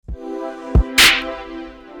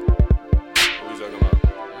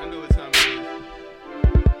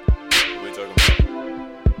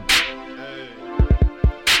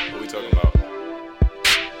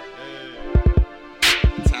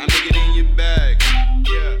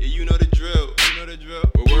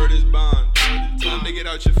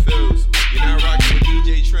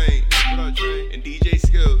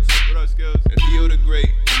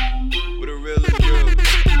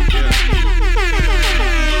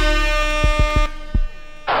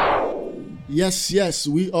Yes,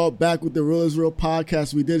 we are back with the Real is Real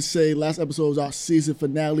podcast. We did say last episode was our season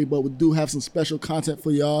finale, but we do have some special content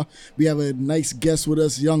for y'all. We have a nice guest with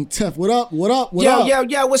us, Young Tef. What up?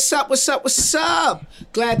 Yo, what's up?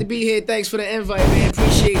 Glad to be here. Thanks for the invite, man.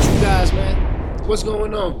 Appreciate you guys, man. What's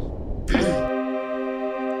going on?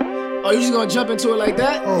 Oh, you just gonna jump into it like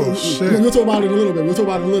that? Oh, shit. We'll talk about it a little bit.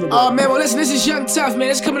 Oh, man, well, listen, this is Young Tef, man.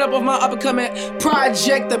 It's coming up on my up-and-coming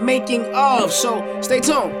project, The Making Of. So, stay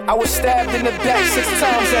tuned. I was stabbed in the back 6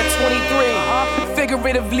 times at 23.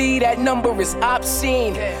 Figuratively, that number is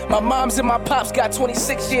obscene. My moms and my pops got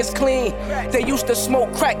 26 years clean. They used to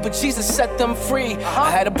smoke crack, but Jesus set them free. I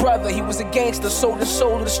had a brother, he was a gangster, sold his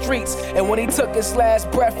soul to the streets. And when he took his last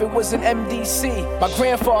breath, it was an MDC. My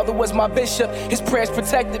grandfather was my bishop, his prayers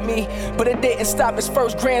protected me. But it didn't stop his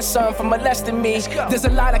first grandson from molesting me. There's a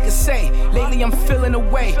lot I could say. Lately I'm feeling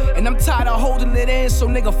away, and I'm tired of holding it in. So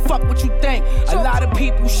nigga, fuck what you think. A lot of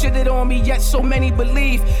people shitted on me, yet so many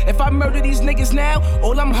believe. If I murder these niggas now,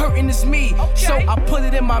 all I'm hurting is me. So I put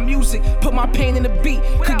it in my music, put my pain in the beat.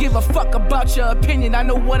 Could give a fuck about your opinion, I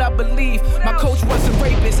know what I believe. My coach was a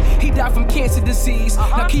rapist, he died from cancer disease.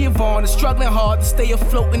 Now Kia Vaughn is struggling hard to stay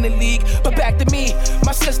afloat in the league. But back to me,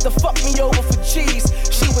 my sister fucked me over for G's.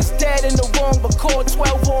 She was dead in the wrong, but called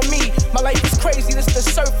 12 on me. My life is crazy, this the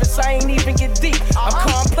surface, I ain't even get deep. I'm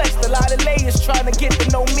complex, a lot of layers trying to get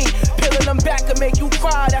to know me. Peeling them back can make you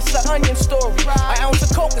cry, that's an onion story. An ounce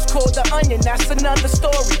of coke is called the onion, that's another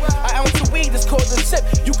story. An ounce of weed is called the tip,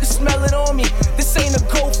 you can smell it on me. This ain't a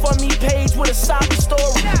GoFundMe page with a sob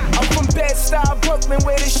story. I'm from Bed-Stuy, Brooklyn,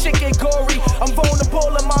 where this shit get gory. I'm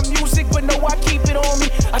vulnerable in my music, but no, I keep it on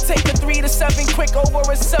me. I take a 3 to 7 quick over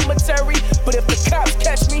a cemetery. But if the cops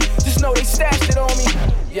catch me, just know they stashed it on me.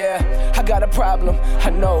 Yeah, I got a problem, I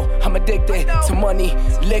know. I'm addicted to money,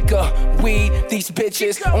 liquor, weed, these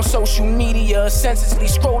bitches. On social media, senselessly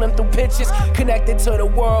scrolling through pictures. Connected to the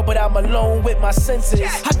world, but I'm alone with my senses.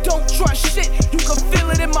 I don't trust shit, you can feel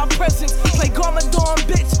it in my presence. Play Garmadon,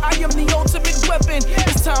 bitch, I am the ultimate weapon.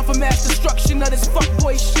 It's time for mass destruction of this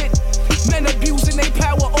fuckboy shit. Men abusing their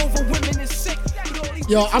power over women is sick.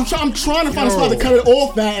 Yo, I'm trying to find a spot to cut it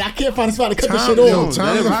off, man, and I can't find a spot to cut this shit off.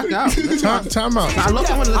 Time out. I was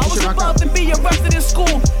about to be arrested in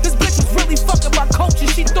school. This bitch was really fucking my coach and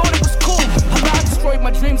she thought it was cool. I destroyed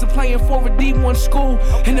my dreams of playing for a D1 school.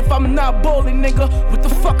 And if I'm not balling, nigga, what the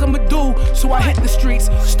fuck I'ma do? So I hit the streets,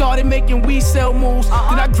 started making weed sell moves.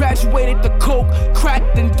 Then I graduated to coke,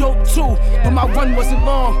 cracked and dope too. But my run wasn't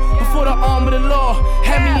long before the arm of the law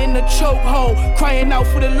had me in the chokehold, crying out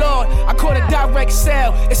for the Lord. I caught a direct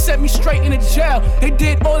sale, it sent me straight into jail. They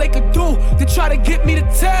did all they could do to try to get me to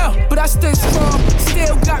tell, but I stood strong,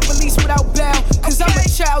 still got released without bail. Cause I'm a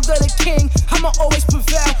child of the king, I'ma always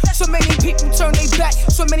prevail. So many people turned their back,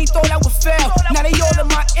 so many thought I would fail. Now they all in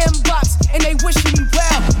my inbox, and they wishing me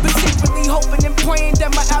well. But secretly hoping and praying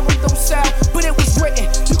that my album don't sell. But it was written,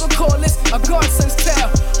 you can call this a godson's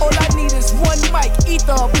tale. All I need is one mic,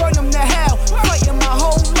 ether, burn them to hell. Fighting my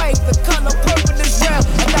whole life, the color purple is real.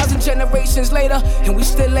 1,000 generations later, and we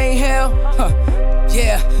still ain't hell.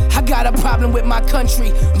 Yeah, I got a problem with my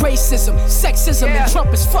country. Racism, sexism, and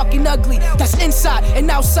Trump is fucking ugly. That's inside and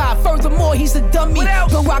outside. Furthermore, he's a dummy.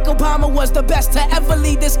 Barack Obama was the best to ever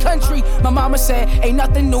lead this country. My mama said, ain't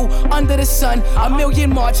nothing new under the sun.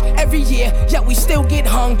 1,000,000 march every year, yet we still get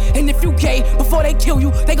hung. And if you gay, before they kill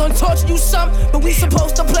you, they gon' torture you some. But we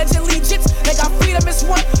supposed to pledge allegiance like our freedom is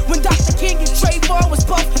one. When Dr. King and Trayvon was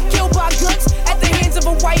both killed by guns at the hands of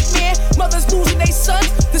a white man, mothers losing their sons.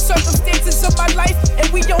 The circumstances of my life, and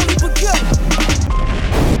we only begun.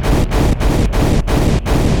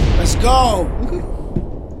 Let's go.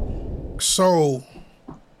 So,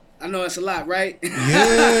 I know it's a lot, right?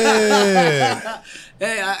 Yeah.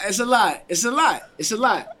 Hey, it's a lot.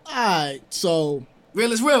 All right, so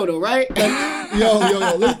Real is real, though, right? yo,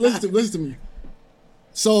 listen to me.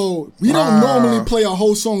 So we don't normally play a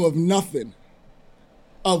whole song of nothing.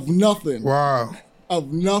 Wow.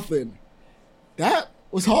 Of nothing. That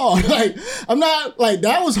was hard. Like, I'm not, like,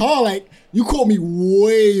 that was hard. Like, you caught me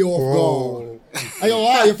way off guard. I go,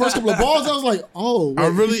 wow, your first couple of bars, I was like, oh.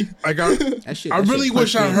 Wait. I really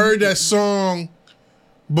wish I heard that song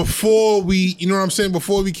before we, you know what I'm saying,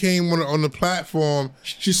 before we came on the platform.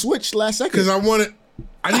 She switched last second. Because I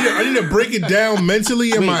need to break it down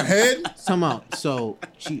mentally in my head. Time out. So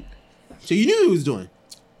you knew what he was doing?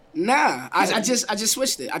 Nah, I just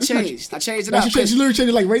switched it. I changed it up. You literally changed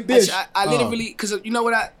it like right there. I literally, because you know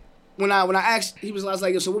what, when I asked, I was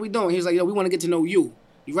like, yo, so what we doing? He was like, yo, we want to get to know you,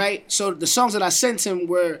 right? So the songs that I sent him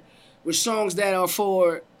were songs that are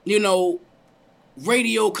for, you know,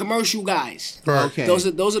 radio commercial guys. Right. Okay. Those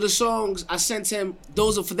are the songs I sent him.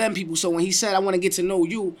 Those are for them people. So when he said, I want to get to know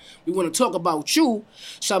you, we want to talk about you.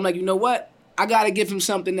 So I'm like, you know what? I got to give him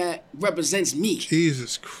something that represents me.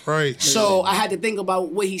 Jesus Christ. So I had to think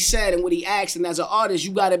about what he said and what he asked. And as an artist,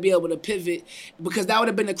 you got to be able to pivot, because that would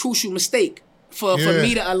have been a crucial mistake for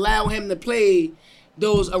me to allow him to play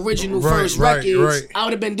those original first records. Right. I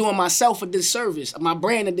would have been doing myself a disservice, my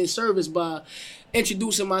brand a disservice, by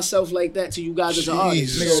introducing myself like that to you guys as an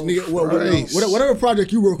artist. Christ. Whatever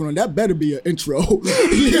project you working on, that better be an intro.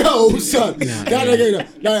 Yo, son.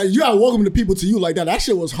 You gotta welcome the people to you like that. That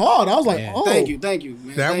shit was hard. I was like, oh. Thank you,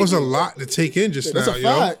 man. That was a lot to take in just That's now, a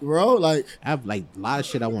fact, bro. Like, I have like a lot of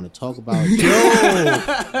shit I want to talk about.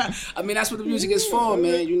 I mean, that's what the music is for,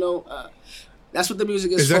 man. You know, that's what the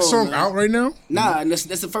music is for. Is that song man. out right now? Nah, and that's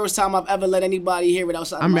the first time I've ever let anybody hear it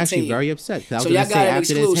outside I'm my actually team. very upset. I was So gonna y'all say got an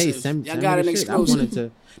after this, hey, exclusive. send Y'all me got the an shit. exclusive. I wanted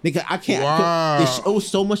to, nigga, I can't. Wow. There's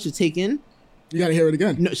so much to take in. you gotta hear it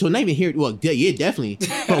again. No, so not even here. Well, yeah, definitely.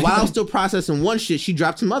 But while I was still processing one shit, she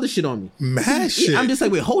dropped some other shit on me. Mad shit. I'm just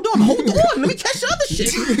like, wait, hold on. Let me catch the other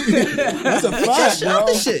shit. That's a Catch fact, the bro.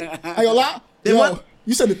 other shit. I ain't gonna lie. Then Yo, what?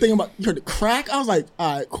 you said the thing about, you heard the crack? I was like,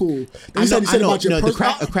 all right, cool. Then I you said about your the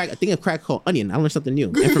personal. crack. I think a crack called Onion. I learned something new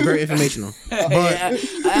and very informational. An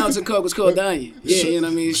ounce of coke was called the Onion. Yeah, you know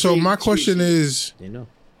what I mean? So my question is, You know,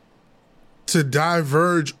 to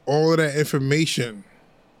diverge all of that information,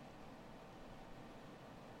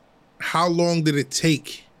 how long did it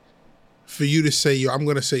take for you to say, yo, I'm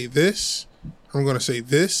going to say this, I'm going to say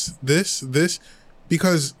this,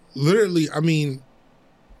 because literally, I mean,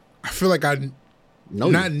 I feel like I know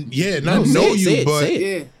not you. know say you, it, but say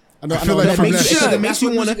it. Yeah. I feel like that from makes that sense. Sure, That that's makes you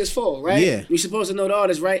what music wanna- is for, right? Yeah. You're supposed to know the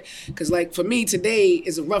artist, right? Because, like, for me, today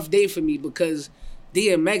is a rough day for me because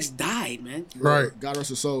DMX died, man. right, God rest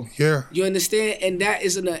his soul. yeah, You understand? And that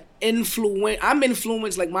is an influence. I'm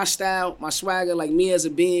influenced, like, my style, my swagger, like, me as a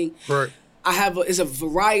being. right, It's a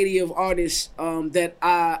variety of artists that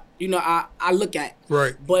I look at.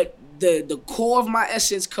 right, But the core of my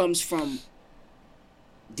essence comes from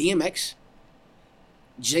DMX,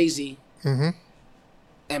 Jay-Z,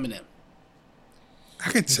 Eminem. I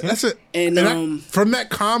can tell that's it. And, from that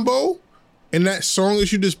combo and that song that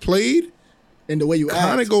you just played, And the way you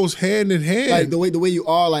kind act. of goes hand in hand. Like, the way you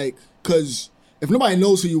are, like, because if nobody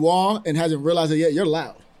knows who you are and hasn't realized it yet, you're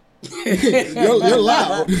loud. you're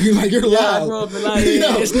loud. Like, you're loud. bro, but like,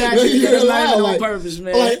 it's natural. It's not even on purpose,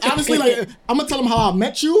 man. Like, honestly, like, I'm gonna tell them how I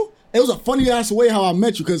met you. It was a funny ass way how I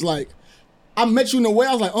met you, because, like, I met you in a way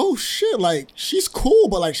I was like, oh shit, like, she's cool,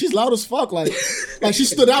 but, like, she's loud as fuck. Like she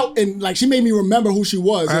stood out and, like, she made me remember who she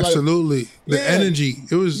was. And, like, Absolutely, the yeah. energy.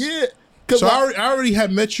 It was. yeah. 'Cause, So like, I already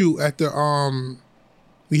had met you at the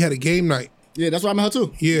we had a game night. yeah, that's why I met her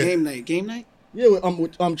too. Yeah, Game night? Yeah,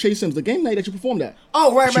 with Chase Sims, the game night that you performed at.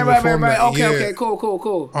 Oh, right. She performed that, Okay, yeah. okay,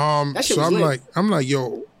 cool. That shit so was I'm lit. like,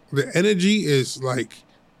 yo, the energy is like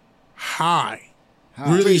high,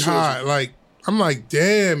 really Appreciate high. Like, I'm like,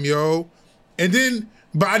 damn, yo. And then,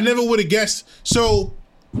 but I never would have guessed. So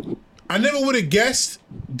I never would have guessed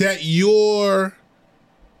that your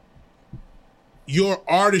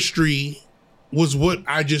artistry was what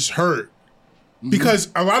I just heard. Because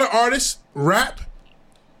a lot of artists rap,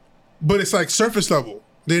 but it's like surface level.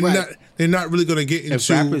 They're not really gonna get into If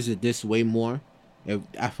rappers did this way more,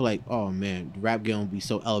 I feel like, oh man, the rap game would be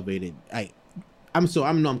so elevated. I know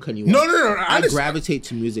I'm cutting you off. No. I gravitate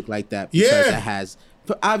to music like that because it has,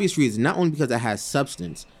 for obvious reasons, not only because it has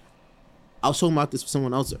substance. I was talking about this with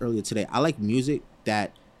someone else earlier today. I like music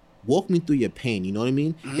that walk me through your pain. You know what I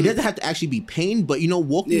mean? It doesn't have to actually be pain, but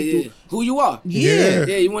walk me through Who you are. Yeah.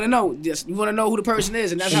 Yeah, you want to know. Yes, you want to know who the person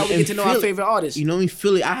is, and that's how we get to know our favorite artists. You know what I mean?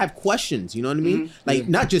 Feel it. I have questions. You know what I mean? Like,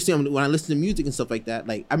 not just when I listen to music and stuff like that.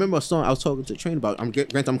 Like, I remember a song I was talking to Train about.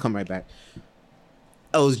 Granted, I'm coming right back.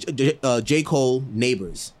 It was J. Cole,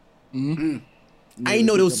 Neighbors. I didn't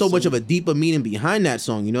know there was so much of a deeper meaning behind that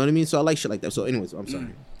song. You know what I mean? So I like shit like that. So anyways, I'm sorry.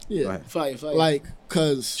 Yeah, Fire. like,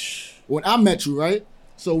 cause when I met you, right?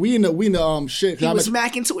 So we in the shit. He was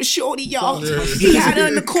smacking to a shorty, y'all. He had her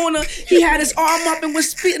in the corner. He had his arm up and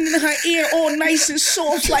was spitting in her ear all nice and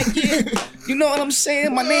soft, like, yeah. You know what I'm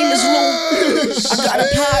saying? My name is Lou. I got a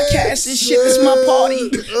podcast and shit. This is my party.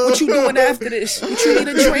 What you doing after this? What you need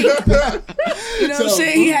a drink? You know what I'm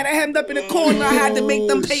saying? He had her hemmed up in the corner. I had to make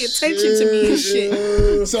them pay attention to me and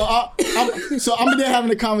shit. So I'm there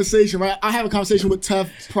having a conversation, right? I have a conversation with Tef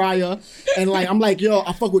prior, and like I'm like, yo,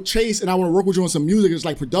 I fuck with Chase, and I want to work with you on some music. It's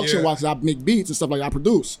like production wise, I make beats and stuff like that. I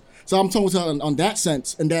produce. So I'm talking to her on that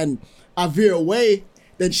sense, and then I veer away.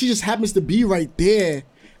 Then she just happens to be right there.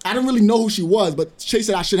 I didn't really know who she was, but Chase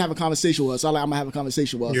said I should have a conversation with her, so I'm gonna have a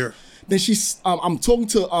conversation with her. Yeah. Then I'm talking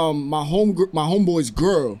to my homeboy's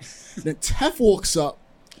girl. Then Tef walks up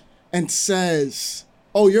and says,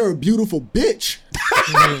 "Oh, you're a beautiful bitch."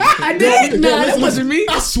 I did. No, that wasn't me.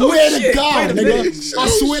 I swear to shit. God, Wait a minute. nigga. I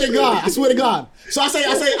swear to God. So I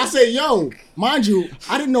say, yo, mind you,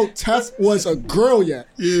 I didn't know Tef was a girl yet.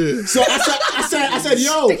 Yeah. So I said,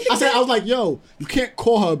 I was like, yo, you can't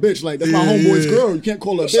call her a bitch. Like, that's my homeboy's girl. You can't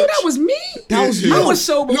call her a bitch. So that was me. That was you. I was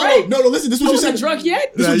sober, right? No, listen, this is I what you wasn't said. drunk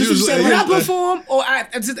yet. This is what you said. Did I right? perform or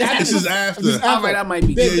This is after. All right, I might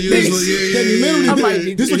be. Then good. literally, I might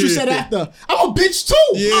be. this is what you said after. I'm a bitch too.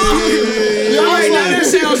 Yeah. All right, now that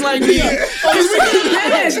sounds like me.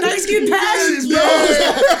 Nice get passes, bro.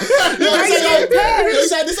 You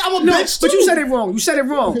said this. I'm a bitch too. But you said it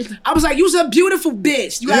wrong. I was like, you's a beautiful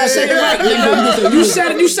bitch. You gotta say it right. Yeah. You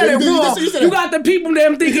said it wrong. You said You it. got the people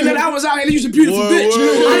them thinking that I was out here to use a beautiful Word, bitch.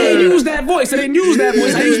 word, I didn't word. use that voice. I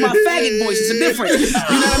used my faggot voice. It's a difference. You know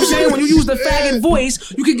what I'm saying? When you use the faggot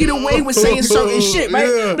voice, you can get away with saying certain shit, right?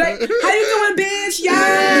 Yeah. Like, how you doing, bitch?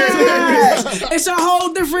 Yes. It's a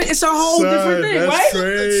whole different Son, thing, that's right?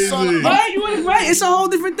 crazy. Right? You was right. It's a whole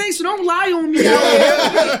different thing. So don't lie on me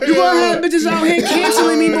out here. You gonna have bitches out here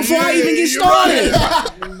canceling me before I even get started.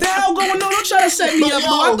 The hell going on? Don't try to set me up,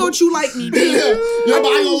 bro. I thought you liked me, dude. Yo, but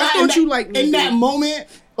I ain't gonna lie, I thought you liked me. in that moment,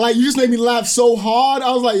 like, you just made me laugh so hard.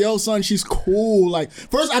 I was like, yo, son, she's cool. Like,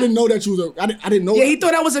 first I didn't know that she was I didn't know. Yeah, he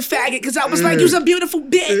thought I was a faggot because I was like, you's a beautiful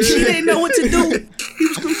bitch. He didn't know what to do. He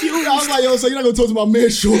was confused. I was like, yo, so you're not gonna talk to my man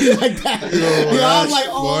shorty like that. I was like,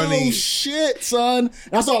 oh funny. shit, son.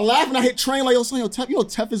 And I started laughing. I hit Train like, yo, son,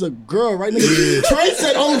 Tef is a girl, right? Nigga. Train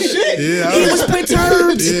said, oh shit. Yeah, He was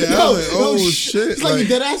perturbed. Yeah, I was like, oh shit. He's like, you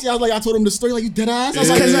dead ass? I was like, I told him the story, like, you dead ass? I was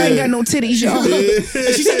Because like, I ain't got no titties, y'all.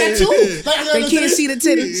 and she said that too. Like, I got They no can't titties. see the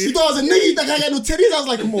titties. You thought I was a nigga, you think I got no titties? I was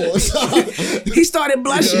like, come on. son. He started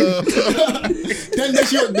blushing. then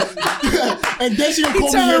she would call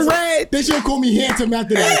me turned handsome. red. Then she'll call me handsome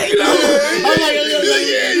after that. I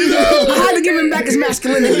was like, I had to give him back his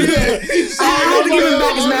masculinity. I had to give him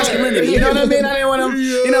back his masculinity. You know what I mean? I didn't want him,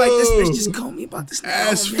 like, this bitch just called me about this.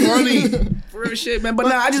 That's funny. For real shit, man. But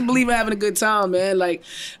nah, I just believe in having a good time, man. Like,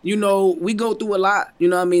 we go through a lot, you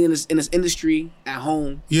know what I mean, in this industry, at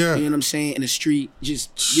home. Yeah. You know what I'm saying? In the street, just,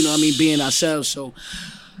 you know what I mean, being ourselves. So,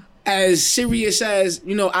 as serious as,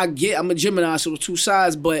 I'm a Gemini, so there's two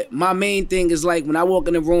sides, but my main thing is, like, when I walk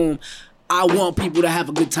in the room, I want people to have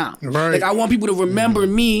a good time. Right. Like, I want people to remember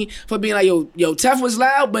me for being like, yo, Tef was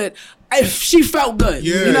loud, but she felt good.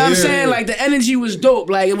 Yeah, you know what I'm yeah. saying? Like, the energy was dope.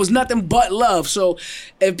 Like, it was nothing but love. So,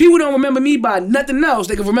 if people don't remember me by nothing else,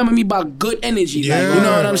 they can remember me by good energy. Like, you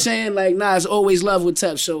know what I'm saying? Like, nah, it's always love with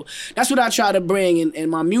Tef. So, that's what I try to bring. And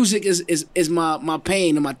my music is my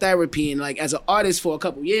pain and my therapy. And, like, as an artist for a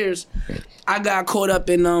couple years, I got caught up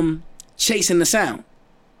in chasing the sound.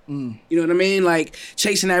 You know what I mean? Like,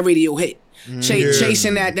 chasing that radio hit.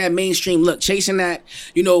 Chasing that mainstream look, chasing that,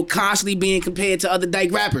 constantly being compared to other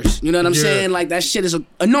dyke rappers. You know what I'm saying? Like, that shit is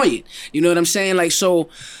annoying. You know what I'm saying? Like, so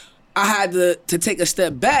I had to take a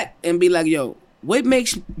step back and be like, yo, what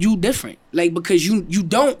makes you different? Like, because you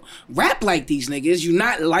don't rap like these niggas. You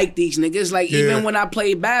not like these niggas. Like, even when I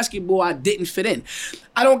played basketball, I didn't fit in.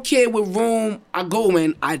 I don't care what room I go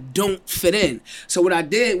in, I don't fit in. So what I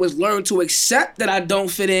did was learn to accept that I don't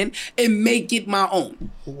fit in and make it my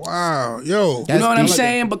own. Wow, yo. You know what I'm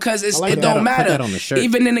saying? Because it don't matter.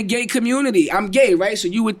 Even in the gay community, I'm gay, right? So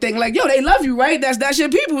you would think like, yo, they love you, right? That's your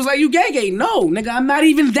people. It's like, you gay. No, nigga, I'm not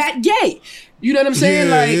even that gay. You know what I'm saying?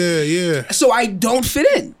 Yeah. So I don't fit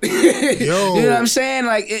in. Yo. You know what I'm saying?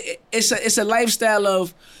 Like, it's a lifestyle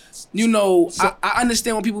of, I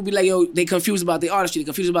understand when people be like, yo, they confused about their artistry, they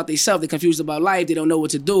confused about themselves, they confused about life, they don't know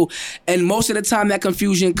what to do. And most of the time that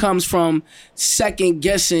confusion comes from second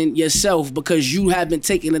guessing yourself because you haven't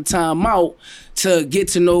taken the time out to get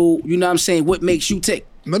to know, you know what I'm saying, what makes you tick.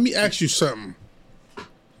 Let me ask you something.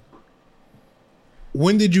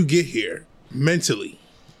 When did you get here mentally?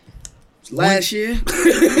 Last year.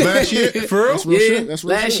 Last year? For real? Yeah, That's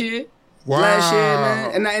real last shit. year. Wow. Last year,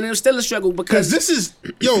 man. And it was still a struggle Because because this is,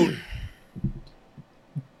 yo.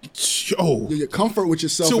 Your comfort with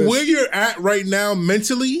yourself. So is, where you're at right now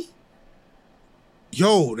mentally,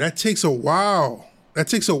 yo, that takes a while. That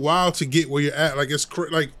takes a while to get where you're at. Like, it's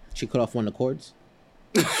like, She cut off one of the cords.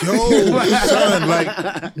 yo, son,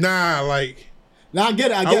 like, nah, like, Now I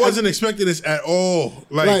get it. I wasn't expecting this at all.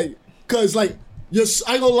 Like, cause like I ain't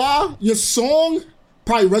gonna lie, your song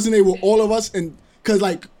probably resonate with all of us, and cause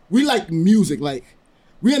like we like music, like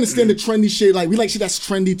We understand the trendy shit. Like we like shit that's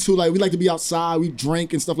trendy too. Like we like to be outside. We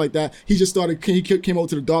drink and stuff like that. He just started. He came over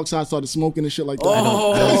to the dark side, started smoking and shit like that.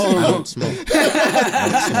 I don't smoke.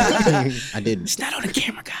 I did. It's not on the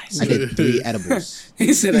camera, guys. I did 3 edibles.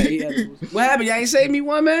 He said that he edibles. What happened? Y'all ain't saved me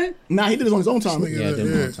one, man? Nah, he did it on his own time. Yeah, I did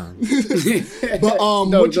it one time. But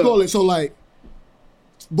what you call it? So like,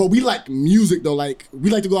 but we like music though. Like we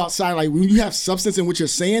like to go outside. Like when you have substance in what you're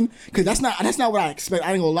saying, because that's not what I expect.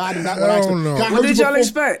 I ain't gonna lie. That's not what I expect. No. I What heard did you y'all perform-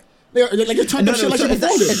 expect? Like you turned up shit like you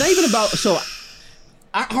performed it's it. not even about. So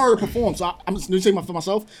I heard her perform, so I'm just saying for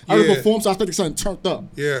myself. I heard her Yeah. perform, so I expected something turned up.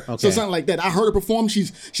 Yeah. So Okay. something like that. I heard her perform.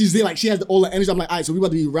 She's there, like she has all the energy. I'm like, all right, so we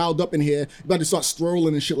about to be riled up in here. We about to start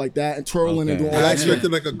strolling and shit like that, and twirling and Okay. doing all I that shit.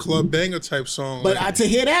 expected like a club banger type song. But like, to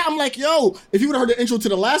hear that, I'm like, yo, if you would have heard the intro to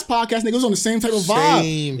the last podcast, nigga, it was on the same type of vibe.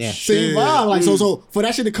 same Yeah. Same shit. vibe. Like so for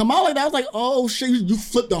that shit to come out like that, I was like, oh shit, you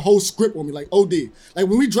flipped the whole script on me, like OD. Like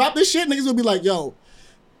when we drop this shit, niggas will be like, yo,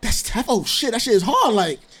 that's tough. Oh shit, that shit is hard.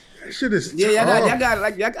 Like That shit is Yeah, y'all tough.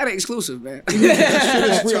 got an exclusive, man. that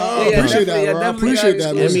shit is real. I appreciate that, bro. I appreciate that,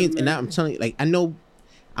 I man. mean, and now I'm telling you, like I don't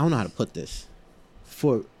know how to put this.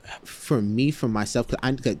 For me, for myself,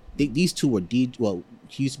 because these two were DJ. Well,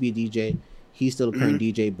 he used to be a DJ. He's still a current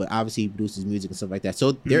DJ, but obviously he produces music and stuff like that.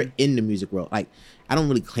 So they're in the music world. Like I don't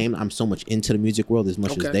really claim I'm so much into the music world as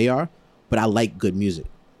much as they are, but I like good music.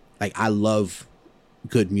 Like I love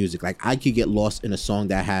good music. Like I could get lost in a song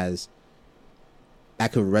that I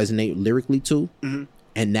could resonate lyrically to,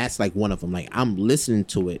 and that's like one of them. Like I'm listening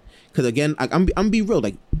to it because again, I'm be real.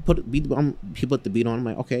 Like he put the beat on. I'm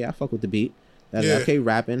like, okay, I fuck with the beat. That's Yeah. okay,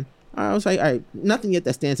 rapping. I was like, all right, nothing yet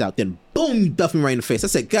that stands out. Then boom, you duff me right in the face. I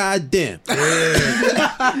said, God damn.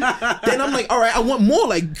 Then I'm like, all right, I want more.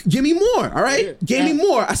 Like, give me more. All right, gave me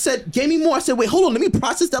more. I said, gave me more. I said, wait, hold on, let me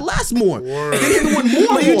process that last more. Word. Then hit me with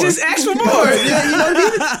more. You just asked for more. Yeah, you know what I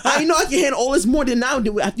mean? I know I can handle all this more than now.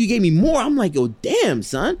 After you gave me more, I'm like, yo, damn,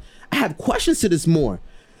 son. I have questions to this more.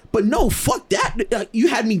 But no, fuck that. You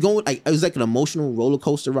had me going, like, it was like an emotional roller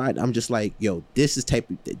coaster ride. I'm just like, yo, this is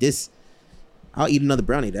this. I'll eat another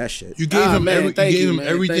brownie, that shit. You gave him man, thank you, him man.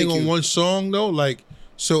 everything Thank on you. one song though. Like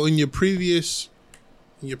so, in your previous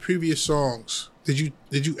songs, did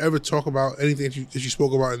you ever talk about anything that you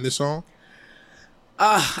spoke about in this song?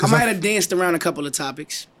 I might have danced around a couple of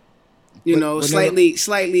topics. You know, but slightly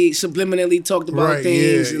subliminally talked about Right,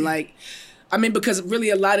 things yeah. and like, I mean, because really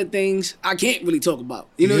a lot of things I can't really talk about.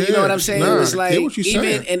 You know Yeah, what I'm saying? nah, It's I like get what you're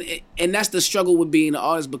even saying. and that's the struggle with being an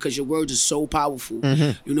artist because your words are so powerful.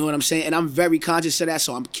 You know what I'm saying? And I'm very conscious of that,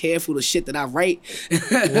 so I'm careful the shit that I write. You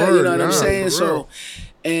know what nah, I'm saying? for So, real.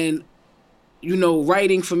 and you know,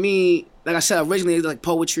 writing for me, like I said, originally it was like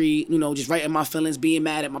poetry, you know, just writing my feelings, being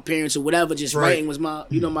mad at my parents or whatever, just Right. writing was my,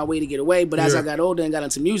 you know, my way to get away. But as Yeah. I got older and got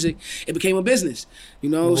into music, it became a business,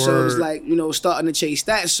 you know? So it was Word. like, you know, starting to chase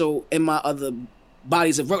that. So in my other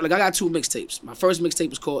bodies of work, like I got 2 mixtapes. My first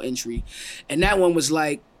mixtape was called Entry. And that one was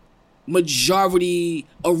like majority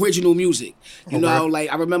original music. You know,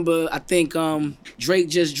 like I remember, I think Drake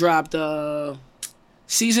just dropped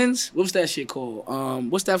Seasons. What was that shit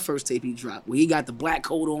called? What's that first tape he dropped? Where he got the black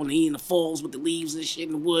coat on, he in the falls with the leaves and shit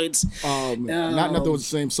in the woods. Not nothing was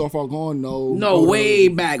the same. So far gone, no. No, way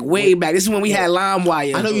back. This is when we had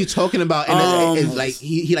LimeWire. I know you're talking about, and it's like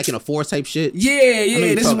he like in a force type shit. Yeah,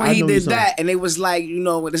 you this is when I he know you did talking. that, and it was like, you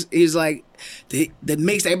know, he's like the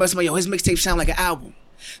mixtape. Everybody's like, yo, his mixtape sound like an album.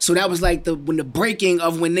 So that was like the breaking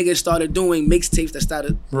of when niggas started doing mixtapes that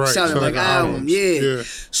started sounding like albums. Yeah.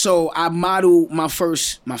 So I modeled my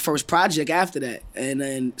first project after that, and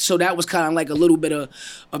then so that was kind of like a little bit of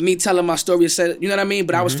me telling my story. You know what I mean?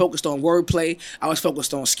 But I was focused on wordplay. I was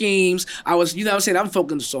focused on schemes. I was, you know what I'm saying? I'm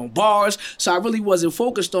focused on bars. So I really wasn't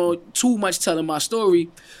focused on too much telling my story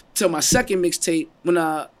till my second mixtape when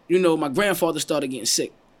my grandfather started getting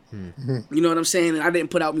sick. You know what I'm saying? And I didn't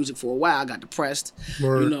put out music for a while. I got depressed.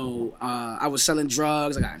 Word. You know, I was selling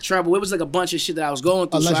drugs. I got in trouble. It was like a bunch of shit that I was going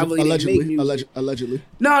through. So I really didn't make music. Allegedly.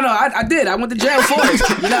 No, I did. I went to jail for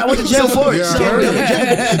it. You know, I went to jail for it. Yeah, So, I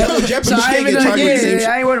heard so I ain't even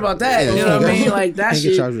I ain't worried about that. You know what I mean? Like that Can't get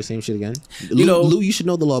shit. charged with the same shit again. You know- Lou, you should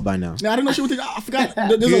know the law by now. Now I didn't know she would think. I forgot.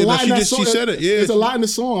 There's Yeah, a no, lot she in that just- song. she said it, yeah. There's a lot in the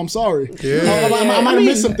song. I'm sorry. Yeah. I might have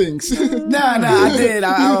missed some things. Nah, I did.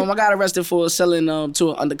 I got arrested for selling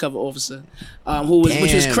to an undercover officer,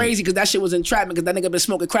 which was Damn. crazy because that shit was entrapment because that nigga been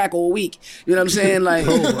smoking crack all week. You know what I'm saying? Like,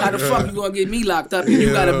 how the fuck you gonna get me locked up and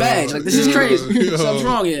you got a badge? Like, this is crazy. Yeah. Something's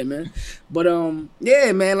wrong here, man. But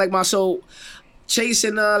yeah, man. Like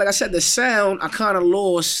chasing, like I said, the sound, I kind of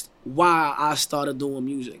lost why I started doing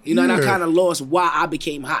music. You know, and I kind of lost why I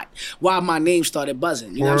became hot, why my name started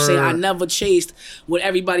buzzing. You know what I'm saying? I never chased what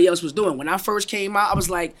everybody else was doing. When I first came out, I was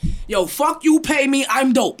like, yo, fuck you, pay me,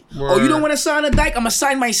 I'm dope. Oh, you don't want to sign a dyke? I'm going to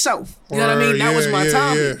sign myself. You know what I mean? That was my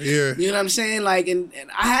time. You know what I'm saying? Like, and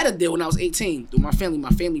I had a deal when I was 18 through my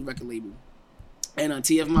family record label. And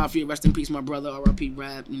TF Mafia, rest in peace, my brother, R.I.P.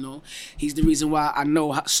 Rap, you know. He's the reason why I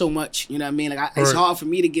know so much, you know what I mean? Like, it's hard for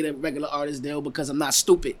me to get a regular artist deal because I'm not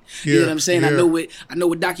stupid. You know what I'm saying? I know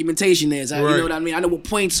what documentation is. You know what I mean? I know what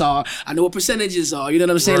points are. I know what percentages are. You know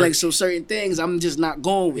what I'm saying? Like, so certain things I'm just not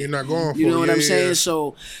going with. You're not going for. You know what I'm saying?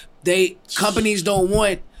 So companies don't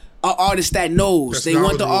want an artist that knows. They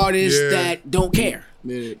want the artist that don't care.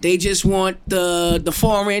 Yeah. They just want the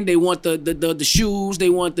foreign, they want the shoes, they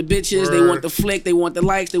want the bitches, they want the flick, they want the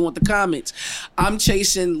likes, they want the comments. I'm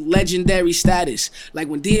chasing legendary status. Like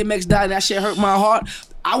when DMX died, that shit hurt my heart.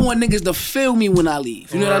 I want niggas to feel me when I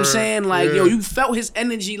leave. You know what I'm saying? Like, yo, you felt his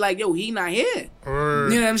energy, like, yo, he not here. You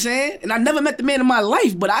know what I'm saying? And I never met the man in my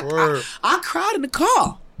life, but I cried in the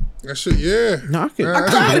car. That shit, yeah. No, I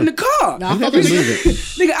cried in the car.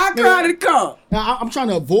 Nigga, I cried in the car. Now, I'm trying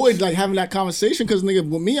to avoid like having that conversation because nigga,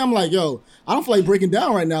 with me, I'm like, yo, I don't feel like breaking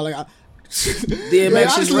down right now. Like,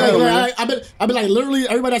 DMX is real, man. I've been like literally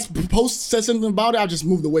everybody that's said something about it. I just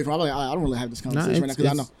moved away from. I'm like, I don't really have this conversation right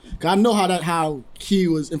now because I know how he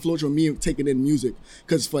was influential on me taking in music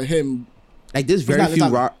because for him, like there's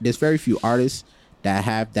very few artists that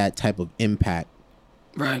have that type of impact.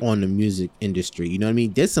 Right. On the music industry, you know what I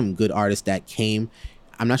mean? There's some good artists that came.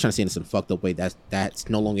 I'm not trying to say in some fucked up way that's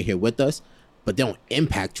no longer here with us, but they don't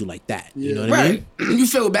impact you like that. You know what I mean? You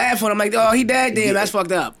feel bad for them, like, oh, he died, damn, that's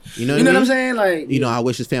fucked up. You know what I'm saying? Like, you know, I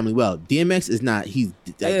wish his family well. DMX is not. He's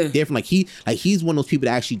like, different. Like he's one of those people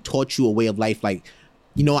that actually taught you a way of life. Like,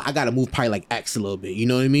 you know, I gotta move probably like X a little bit. You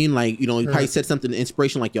know what I mean? Like, you know, he probably said something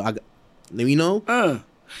inspirational, like, yo, you know,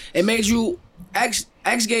 it made you. X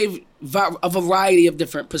gave a variety of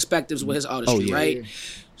different perspectives with his artistry, right?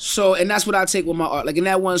 So, and that's what I take with my art. Like in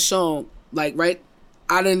that one song, like, right?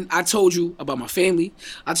 I told you about my family.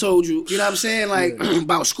 I told you, you know what I'm saying? Like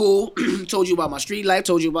about school. Told you about my street life.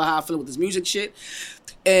 Told you about how I feel with this music shit.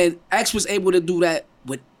 And X was able to do that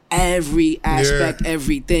with every aspect,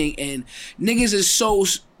 everything. And niggas are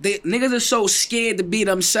so scared to be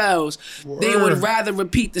themselves. They would rather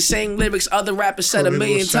repeat the same lyrics other rappers said a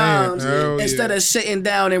million times instead of sitting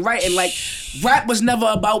down and writing. Like, rap was never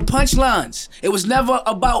about punchlines. It was never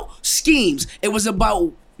about schemes. It was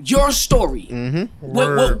about your story. What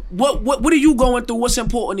are you going through? What's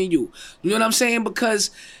important to you? You know what I'm saying?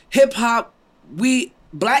 Because hip hop,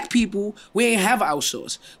 Black people, we ain't have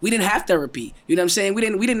outsource. We didn't have therapy. You know what I'm saying? We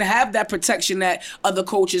didn't have that protection that other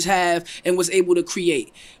cultures have and was able to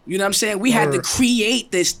create. You know what I'm saying? We had to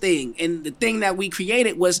create this thing. And the thing that we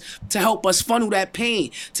created was to help us funnel that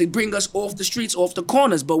pain, to bring us off the streets, off the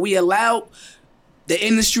corners. But we allowed the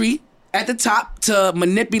industry at the top to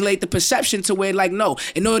manipulate the perception to where, like, no,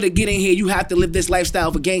 in order to get in here, you have to live this lifestyle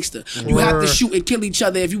of a gangster. You have to shoot and kill each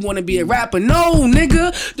other if you want to be a rapper. No,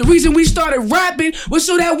 nigga. The reason we started rapping was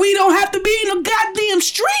so that we don't have to be in the goddamn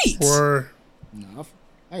streets. Nah,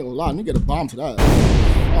 I ain't gonna lie, you get a bomb for that.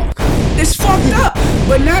 It's fucked up.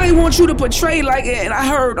 But now they want you to portray like, and I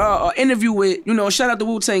heard an interview with, you know, shout out to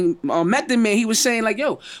Wu-Tang, Method Man. He was saying like,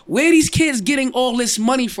 yo, where are these kids getting all this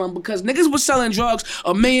money from? Because niggas was selling drugs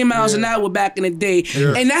 1,000,000 miles an hour back in the day.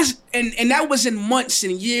 And that was in months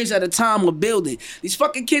and years at a time of building. These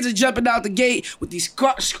fucking kids are jumping out the gate with these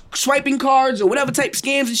swiping cards or whatever type of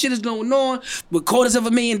scams and shit is going on with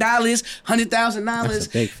 $250,000,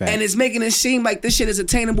 $100,000. And it's making it seem like this shit is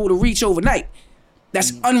attainable to reach overnight.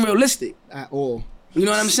 That's unrealistic. At all. You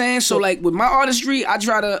know what I'm saying? So like with my artistry,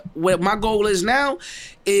 what my goal is now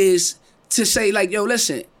is to say like, yo,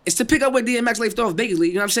 listen, it's to pick up where DMX left off basically.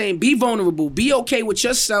 You know what I'm saying? Be vulnerable. Be okay with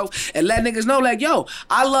yourself and let niggas know like, yo,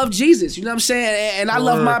 I love Jesus. You know what I'm saying? And I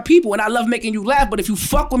love my people and I love making you laugh. But if you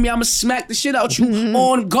fuck with me, I'm going to smack the shit out you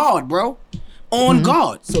on guard, bro. On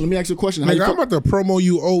guard. So let me ask you a question. Like, I'm about to promo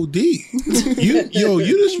you OD.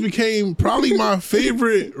 You just became probably my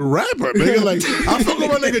favorite rapper, nigga. Like, I fuck with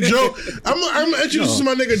my nigga Joe. I'm introduced to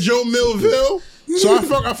my nigga Joe Millville. So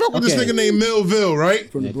I fuck with this nigga named Millville, right?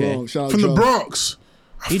 From the Bronx. Shout out From Joe. the Bronx.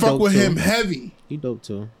 I fuck with him heavy. He dope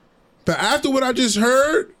too. But after what I just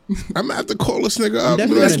heard, I'm gonna have to call this nigga up.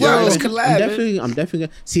 I'm definitely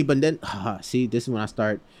gonna see, but then this is when I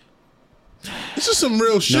start. This is some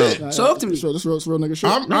real shit. Talk to me. This real nigga shit.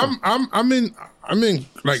 I'm in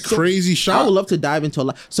like crazy shock. I would love to dive into a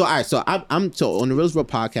lot. So all right, so I'm on the Realest Real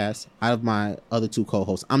podcast. Out of my other two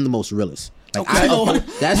co-hosts, I'm the most realist. Like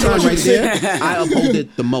that song right there, I uphold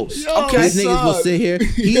it the most. Okay. These niggas will sit here.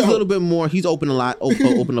 He's a little bit more. He's open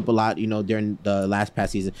up a lot. You know, during the last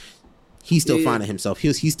past season. He's still finding himself.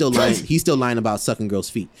 He's still lying. He's still lying about sucking girls'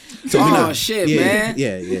 feet. So shit, man.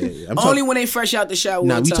 Yeah. Only when they fresh out the shower.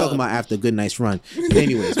 Nah, we talking about after a good night's run. But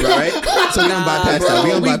anyways, right? So we're gonna bypass that.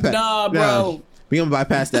 We're gonna bypass. Nah, bro. We're gonna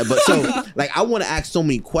bypass that. But so, like, I want to ask so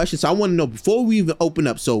many questions. So I want to know before we even open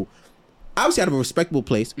up. So, obviously, out of a respectable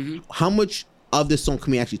place, how much of this song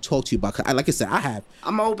can we actually talk to you about? 'Cause like I said, I have.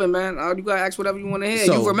 I'm open, man. You gotta ask whatever you want to hear.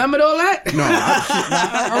 So- You remembered all that?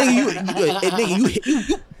 No,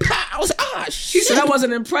 you I was shit. So I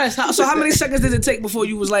wasn't impressed. So how many seconds did it take before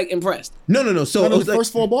you was like impressed? No. So it The was like,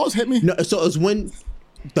 first 4 balls hit me. no. So it was when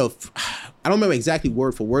I don't remember exactly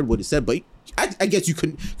word for word what it said, but I guess you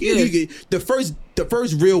couldn't. Yeah. The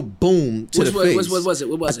first real boom to the face. What was it?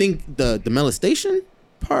 What was I think the molestation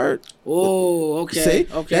part. Oh, okay.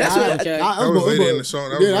 See? Okay. That's what- okay. That was later in the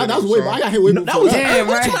song. That was Yeah, later that was in way. the song. I got hit way That before was that. Damn,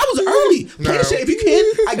 right. That was early. Play Nah. shit if you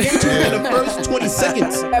can. I guarantee you in the first 20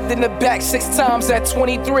 seconds. Stabbed in the back 6 times at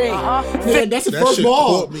 23. Yeah, that's the That first shit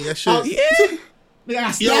ball. caught me. That shit. Yeah. Nigga, I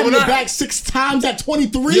got Yo, stabbed in when the I- back 6 times at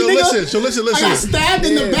 23. Yo, nigga. listen. I got stabbed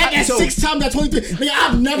in the back at So- 6 times at 23. Nigga,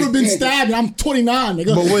 I've never been stabbed and I'm 29,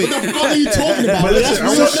 nigga. But wait. What the fuck are you talking about? But Nigga? listen, That's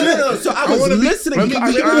I real want- shit. So I I was wanna be- listening. let me be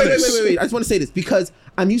Wait. honest. I just want to say this because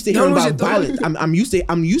I'm used to No, hearing was about it the- violence.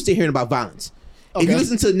 I'm used to hearing about violence. If you Okay.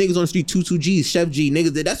 listen to niggas on the street, 22Gs, Chef G,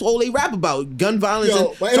 niggas, that's all they rap about, gun violence. Yo,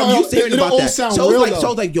 And, but so I'm used to hearing it about all that. sound So I was real,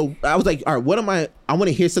 like, though. I was like, all right, what am I want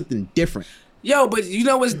to hear something different. Yo, but you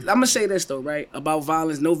know what? I'm gonna say this though, right? About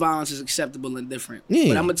violence. No violence is acceptable and different. Yeah.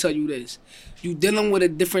 But I'm gonna tell you this: you dealing with a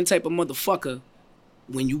different type of motherfucker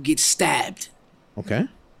when you get stabbed. Okay.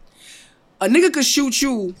 A nigga could shoot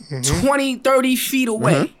you 20, 30 feet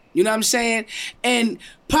away. Uh-huh. You know what I'm saying? And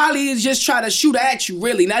probably is just try to shoot at you,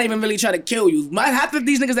 really, not even really try to kill you. Half of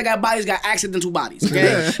these niggas that got bodies got accidental bodies,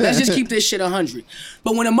 okay? Let's just keep this shit 100.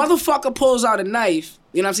 But when a motherfucker pulls out a knife,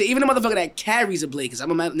 you know what I'm saying? Even a motherfucker that carries a blade, because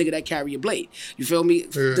I'm a nigga that carry a blade. You feel me?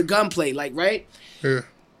 Yeah. The gunplay, like, right? Yeah.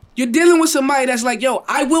 You're dealing with somebody that's like, yo,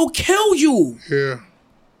 I will kill you. Yeah.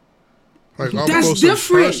 Like up That's close and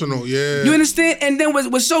different. personal. Yeah. You understand? And then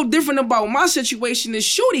what's so different about my situation is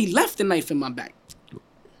Shorty left the knife in my back.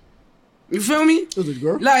 You feel me? It was a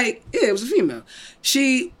girl? Like, yeah, it was a female.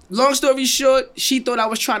 She, long story short, she thought I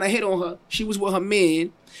was trying to hit on her. She was with her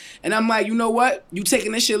man. And I'm like, you know what? You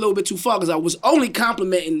taking this shit a little bit too far because I was only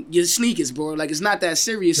complimenting your sneakers, bro. Like, it's not that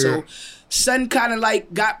serious. Yeah. So, son kind of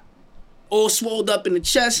like got all swolled up in the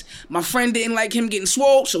chest. My friend didn't like him getting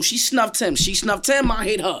swole, so she snuffed him. She snuffed him, I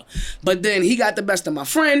hit her. But then he got the best of my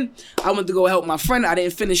friend. I went to go help my friend. I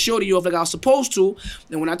didn't finish Shorty off like I was supposed to.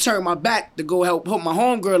 And when I turned my back to go help my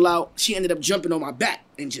homegirl out, she ended up jumping on my back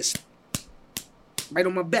and just right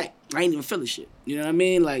on my back. I ain't even feeling shit. You know what I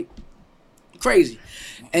mean? Like, crazy.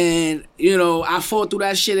 And, you know, I fought through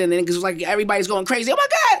that shit and then it was like everybody's going crazy. Oh my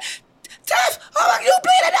God! Tef, oh my, you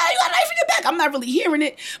bleeding now, you got a knife in your back. I'm not really hearing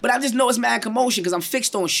it, but I just know it's mad commotion because I'm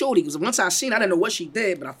fixed on Shorty. Because once I seen, I didn't know what she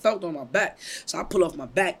did, but I felt on my back. So I pull off my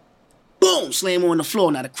back, boom, slam her on the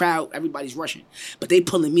floor. Now the crowd, everybody's rushing, but they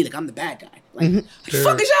pulling me like I'm the bad guy. Like, the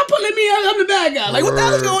fuck is y'all pulling me? I'm the bad guy. Like, what the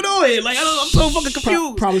hell is going on here? Like, I'm so fucking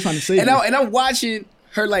confused. Probably trying to save and you. and I'm watching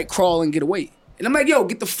her like crawl and get away. And I'm like, yo,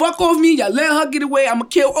 get the fuck off me. Y'all let her get away. I'm going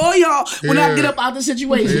to kill all y'all when I get up out the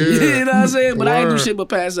situation. Yeah. You know what I'm saying? But I ain't do Word. shit but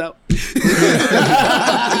pass out.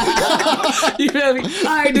 You feel me?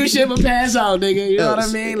 I ain't do shit but pass out, nigga. You know what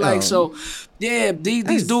I mean? Like, so, yeah,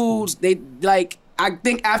 these dudes, they, like, I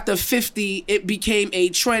think after 50, it became a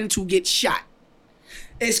trend to get shot.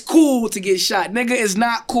 It's cool to get shot. Nigga, it's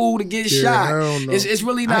not cool to get shot. hell no. It's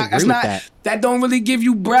really I not. agree That's with not. that. That don't really give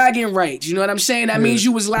you bragging rights. You know what I'm saying? That means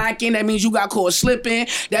you was lacking. That means you got caught slipping.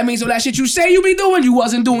 That means all that shit you say you be doing, you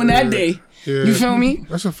wasn't doing that day. Yeah. You feel me?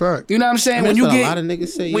 That's a fact. You know what I'm saying? And When that's you what a get lot of niggas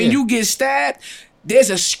say, when yeah. you get stabbed,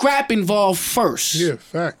 there's a scrap involved first. Yeah,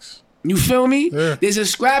 facts. You feel me? Yeah. There's a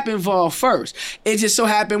scrap involved first. It just so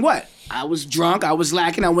happened what? I was drunk, I was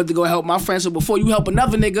lacking, I went to go help my friend. So before you help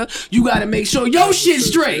another nigga, you gotta make sure your shit's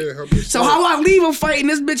straight. Yeah, help your So shit. how I leave him fighting,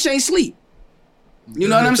 this bitch ain't sleep. You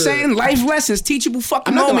know what I'm saying? Life lessons, teachable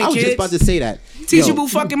fucking I'm not gonna, I moment, was kids. just about to say that. Teachable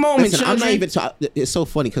fucking moment, Listen, I'm not children. even. It's so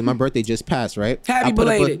funny because my birthday just passed, right? Happy I put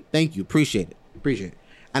up belated. thank you, appreciate it.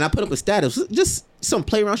 And I put up a status, just some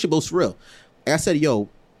play around shit, but it's real. Like I said, yo,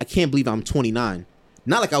 I can't believe I'm 29.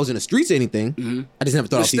 Not like I was in the streets or anything. I just never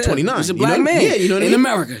thought I'd be 29. He's a you black know? man Yeah, you know what I in mean?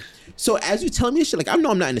 America. So as you telling me this shit, like I know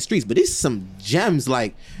I'm not in the streets, but there's some gems.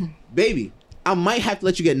 Like, baby, I might have to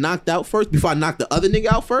let you get knocked out first before I knock the other nigga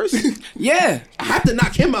out first. Yeah. I have to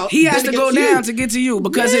knock him out. He has then to go get you. down to get to you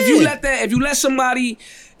because if you let somebody,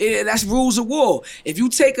 that's rules of war. If you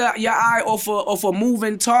take your eye off a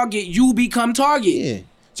moving target, you become target. Yeah.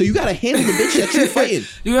 So you gotta handle the bitch that you fighting.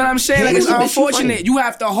 You know what I'm saying? Like, it's Handle the bitch you unfortunate. fighting. You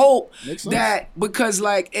have to hope Makes sense. that because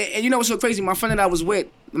like, and you know what's so crazy? My friend that I was with,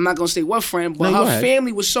 I'm not gonna say what friend, but No, go her ahead.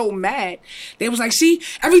 family was so mad. They was like, see,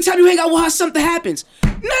 every time you hang out with her, something happens.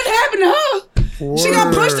 Nothing happened to her. She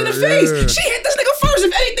got punched in the face. Yeah. She hit this nigga first.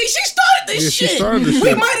 If anything, she started this Yeah, she shit. started this We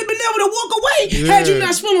shit. might have been able to walk away had you Yeah.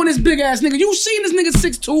 not swung on this big ass nigga. You seen this nigga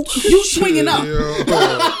 6'2", you swinging up. Yo.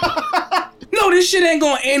 No, this shit ain't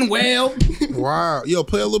gonna end well. Wow. Yo,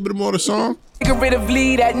 play a little bit more of the song.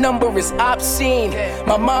 Figuratively, that number is obscene.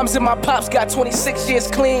 My moms and my pops got 26 years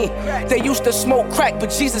clean. They used to smoke crack, but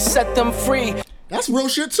Jesus set them free. That's real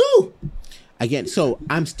shit too. Again, so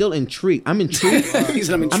I'm still intrigued. I'm intrigued. He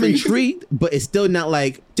said, I'm intrigued, but it's still not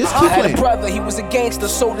like just I keep had a playing. brother, he was a gangster,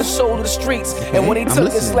 sold his soul to the streets. And when he I'm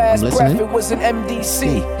took his listening, last I'm breath, listening. it was an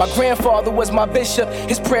MDC. My grandfather was my bishop,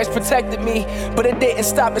 his prayers protected me. But it didn't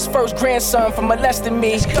stop his first grandson from molesting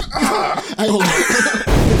me. Hey, hold on.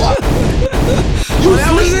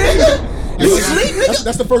 That was it?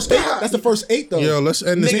 That's the first 8. That's the first 8 though. Yo, let's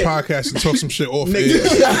end this Nigga. podcast and talk some shit off air. Yo,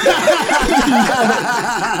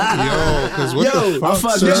 because what Yo, the fuck,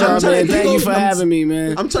 Fuck son? you, I'm telling man. you, Thank you for I'm- having me,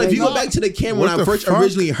 man. I'm telling you, if you go back to the camera when What I the first fuck?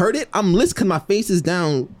 originally heard it, I'm listening because my face is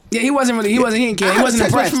down. Yeah, he wasn't, he didn't care. I He had a wasn't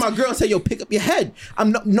text message impressed. from my girl and said, "Yo, pick up your head."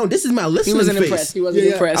 I'm no, this is my He listening wasn't face. impressed. He wasn't Yeah,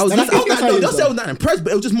 yeah. impressed. I was, And that's- that's how don't you say I was not impressed,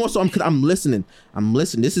 but it was just more so I'm listening. I'm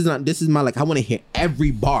listening. This is my like I want to hear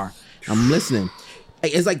every bar. I'm listening.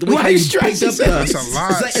 Like, it's like the way Why how you you picked stressing? up. That's a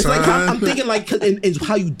lot, It's like how, son. I'm thinking like it's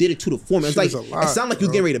how you did it to the form. It's Shit like is a lot, it sounded like you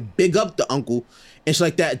was bro. getting ready to big up the uncle and shit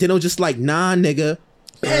like that. Then it was just like, nah, nigga.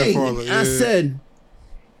 Hey, Grandfather, I yeah. said.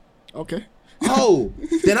 Okay. Oh,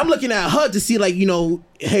 then I'm looking at her to see, like, you know,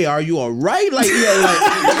 hey, are you all right? Like, you know, like,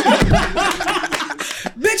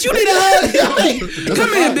 Bitch, you need a hug.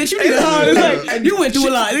 Come here, bitch. You need a hug. It's like, you went through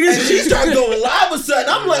a lot. and she started going live or something.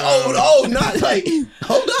 I'm like, oh, not like,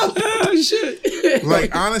 hold up. Oh, shit.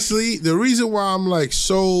 Like, honestly, the reason why I'm like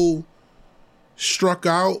so struck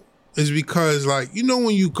out is because, like, you know,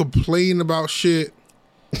 when you complain about shit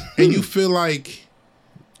and you feel like,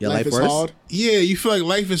 Your Life is worse? hard. yeah, you feel like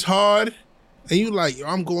life is hard and you like, yo,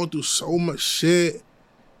 I'm going through so much shit.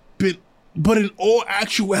 But in all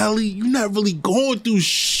actuality, you're not really going through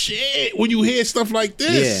shit when you hear stuff like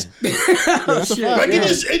this. Yeah. That's a fact. Like yeah.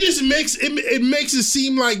 it just makes it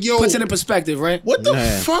seem like, yo, Puts it in perspective, right? what the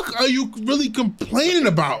Yeah. fuck are you really complaining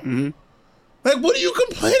about? Like, what are you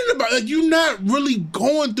complaining about? Like, you're not really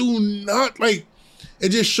going through like, it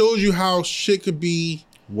just shows you how shit could be.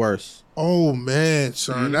 Worse. Oh man,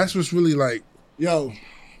 son, that's what's really like. Yo.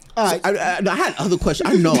 All right. I had other questions.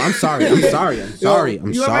 I know. I'm sorry. I'm sorry. I'm sorry.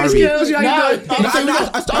 I'm You already sorry. skills? You Nah, already good? I'm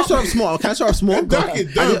I start off small. Can I start off small? Duck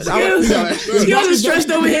it, duck. Skills is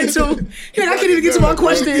stressed over here too. Here, I can't even get to my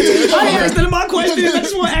questions. I ain't asked none of my questions. I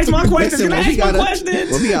just want to ask my questions. Listen, Can I well, ask my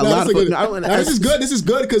questions? Well, we got a Nah, lot this of. is good. I don't- Nah, this is good. This is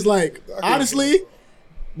good because, like, honestly,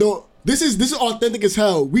 though, this is authentic as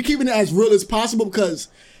hell. We keeping it as real as possible because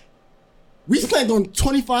we planned on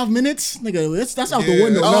 25 minutes, nigga. That's out the Yeah.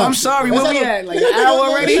 window. Oh, now. I'm sorry. That's Where we out at? Like nigga, an hour nigga,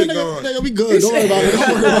 already? Nigga, we good. Don't worry about it.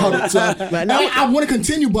 Don't worry about it. So, Right, now- I want to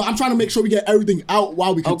continue, but I'm trying to make sure we get everything out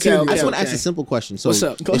while we continue. I just want to okay. ask a simple question. So What's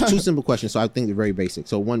up? it's two simple questions. So I think they're very basic.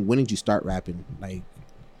 So one, when did you start rapping? Like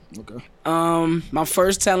My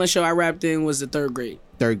first talent show I rapped in was the 3rd grade.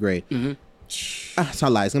 3rd grade. That's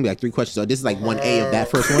not lie. It's gonna be like 3 questions. So this is like 1A of that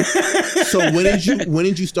first one. So when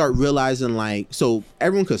did you start realizing, like, so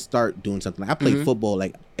everyone could start doing something? Like I played football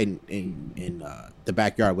like in the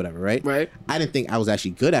backyard, whatever, right? Right. I didn't think I was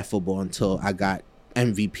actually good at football until I got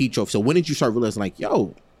MVP trophy. So when did you start realizing, like,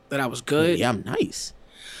 yo, That I was good. yeah, I'm nice.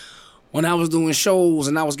 When I was doing shows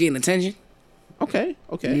and I was getting attention. Okay.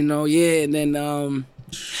 You know, yeah. And then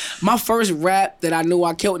my first rap that I knew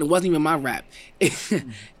I killed, and it wasn't even my rap.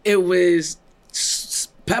 It was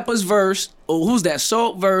Pepper's verse, or who's that?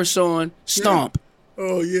 Salt verse on Stomp.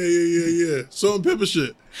 Oh yeah. Salt and pepper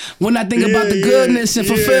shit. When I think about the Yeah, goodness and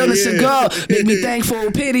yeah, fulfillness yeah. of God, make me thankful,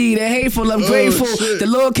 pity, the hateful, I'm grateful. shit. The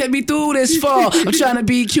Lord kept me through this fall. I'm trying to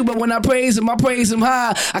be cute, but when I praise him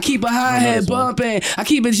high. I keep a high head bumping, I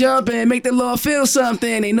keep it jumping, make the Lord feel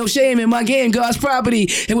something. Ain't no shame in my game, God's property.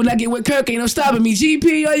 And when I get with Kirk, ain't no stopping me.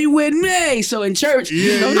 GP, are you with me? So in church,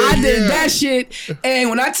 I did that shit. And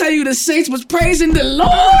when I tell you the saints was praising the Lord,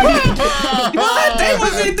 what? They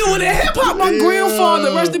wasn't doing it hip hop. My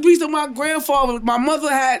grandfather, rest in peace to my grandfather. My mother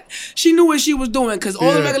she knew what she was doing because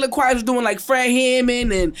all the Yeah. regular choirs was doing like Fred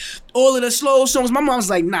Hammond and all of the slow songs. My mom's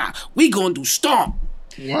like, nah, we gonna do Stomp.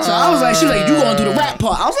 Wow. So I was like, she was like, you gonna do the rap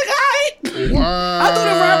part. I was like, all right. Wow. I do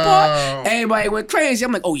the rap part. Everybody went crazy.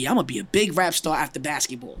 I'm like, oh yeah, I'm gonna be a big rap star after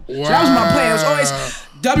basketball. So that was my plan. It was always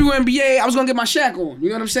WNBA. I was gonna get my Shaq on. You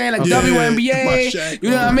know what I'm saying? Like Yeah, my WNBA. Shaq You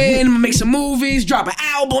know what I on. mean? Make some movies, drop an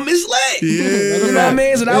album. It's lit. Yeah. You know what I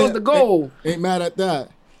mean? So that was the goal. Ain't mad at that.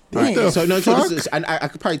 What So the no, so fuck? this is, I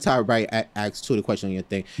could probably tell everybody ask two of the question on your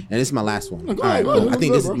thing, and this is my last one. Go All right, ahead, cool. go I think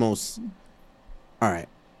ahead, this is bro. the most. All right.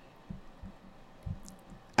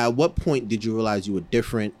 At what point did you realize you were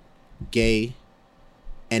different, gay,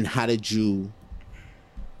 and how did you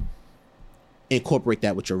incorporate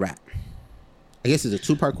that with your rap? I guess it's a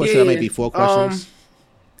two-part question. That might be 4 questions.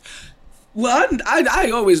 Well, I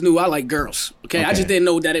always knew I like girls. Okay, I Okay. just didn't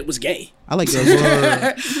know that it was gay. I like girls.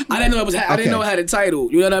 I didn't know it was. I Okay. didn't know it had a title.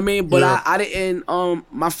 You know what I mean? But Yeah. I didn't.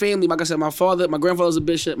 My family, like I said, my grandfather's a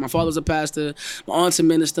bishop. My father's a pastor. My aunt's a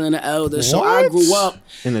minister and an elder. So I What? grew up.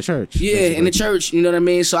 In the church. Yeah, in the church, you know what I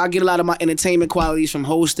mean? So I get a lot of my entertainment qualities from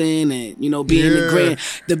hosting and, being Yeah.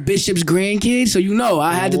 the bishop's grandkid. So,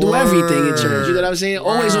 I had to do everything in church. You know what I'm saying?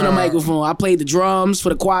 Always on the microphone. I played the drums for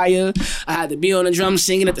the choir. I had to be on the drums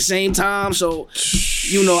singing at the same time. So,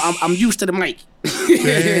 I'm used to the mic.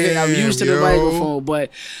 I'm used to the yo. microphone. But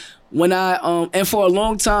when I, and for a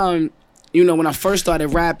long time, when I first started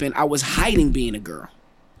rapping, I was hiding being a girl.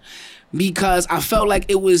 Because I felt like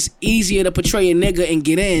it was easier to portray a nigga and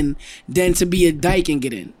get in than to be a dyke and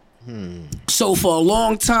get in. So for a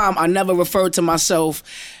long time, I never referred to myself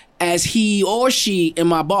as he or she in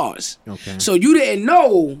my bars. Okay. So you didn't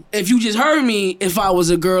know if you just heard me if I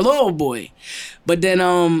was a girl or a boy. But then,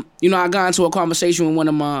 I got into a conversation with one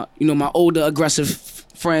of my, my older aggressive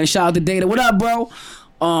friends. Shout out to Dana. What up, bro?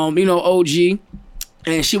 OG.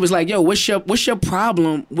 And she was like, yo, what's your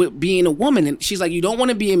problem with being a woman? And she's like, you don't want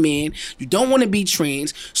to be a man. You don't want to be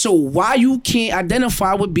trans. So why you can't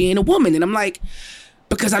identify with being a woman? And I'm like,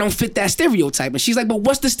 because I don't fit that stereotype. And she's like, but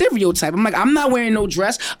what's the stereotype? I'm like, I'm not wearing no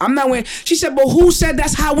dress. She said, but who said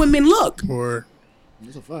that's how women look? Or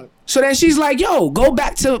That's a fact. So then she's like, yo, go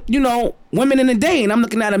back to, women in the day. And I'm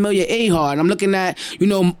looking at Amelia Earhart. I'm looking at,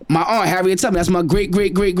 my aunt, Harriet Tubman. That's my great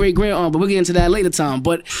aunt, but we'll get into that later time.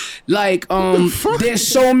 But like, there's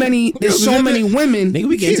so many women. Nigga,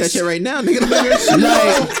 we getting into that shit right now. Nigga,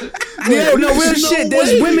 No real shit.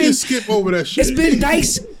 There's You women. can skip over that shit. It's been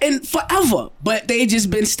dice and forever, but they just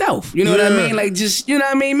been stealth. You know what I Yeah. mean? Like just, you know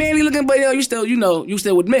what I mean? Manly looking, but you still, you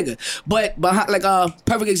still with nigga. But behind, like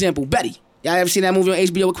perfect example, Betty. Y'all ever seen that movie on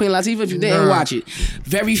HBO with Queen Latifah? If you didn't, watch it.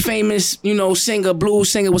 Very famous, singer, blues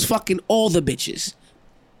singer, was fucking all the bitches.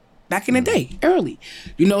 Back in the day, early.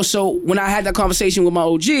 So when I had that conversation with my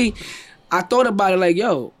OG, I thought about it like,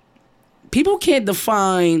 yo, people can't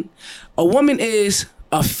define, a woman is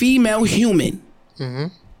a female human.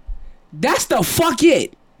 That's the fuck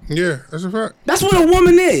it. Yeah, that's a fact. That's what a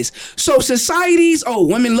woman is. So societies,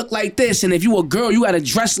 women look like this, and if you a girl, you gotta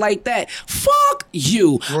dress like that. Fuck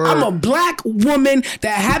you. Word. I'm a black woman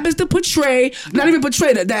that happens to portray, not even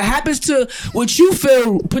portray, that happens to what you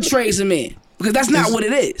feel portrays a man. Because that's not what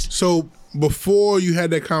it is. So before you had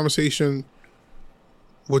that conversation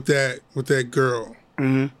with that girl,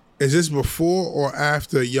 is this before or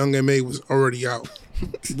after Young M.A. was already out?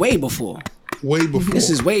 Way before. Way before.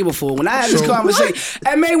 This is way before. When I had this So- conversation,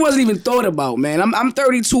 MA wasn't even thought about, man. I'm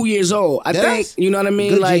 32 years old. I think, Yes. you know what I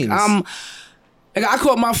mean? Good Like, genes.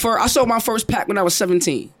 I sold my first pack when I was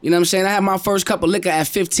 17. You know what I'm saying? I had my first cup of liquor at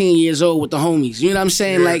 15 years old with the homies. You know what I'm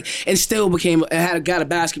saying? Yeah. Like, and still got a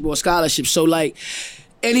basketball scholarship. So like,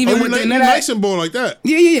 and even Oh, with you're the nice and born like that.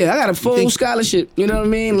 yeah. I got a full think- scholarship. You know what I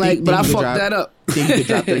mean? Like, but I you could fucked drop- that up. Think you could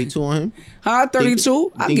drop 32 on him? Huh?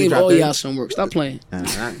 32? I think you give dropped all 30? y'all some work. Stop playing. Nah,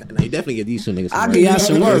 you definitely get these two niggas. I some give work. y'all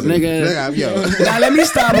some work, nigga. Yo. Now let me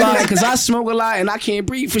stop lying, cause I smoke a lot and I can't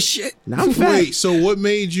breathe for shit. Nah, I'm fat. Wait, so what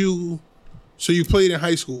made you? So you played in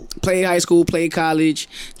high school? Played high school, played college,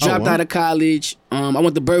 dropped wow. out of college. I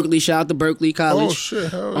went to Berkeley. Shout out to Berkeley College. Oh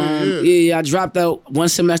shit! Hell Yeah, I dropped out one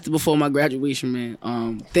semester before my graduation,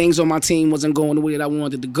 man. Things on my team wasn't going the way that I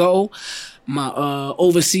wanted to go. My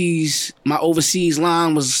overseas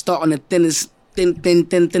line was starting to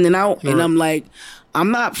thinning out, and Right. I'm like,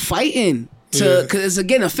 I'm not fighting Yeah. because it's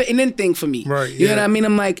again a fitting in thing for me. Right, You know yeah. what I mean?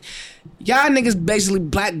 I'm like, y'all niggas basically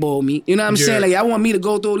blackball me. You know what I'm Yeah. saying? Like, y'all want me to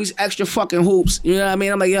go through all these extra fucking hoops. You know what I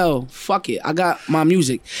mean? I'm like, yo, fuck it. I got my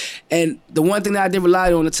music. And the one thing that I did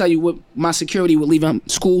rely on to tell you what my security with leaving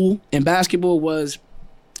school and basketball was,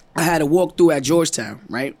 I had a walkthrough at Georgetown,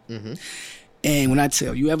 right? And when I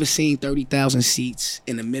tell you, ever seen 30,000 seats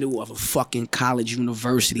in the middle of a fucking college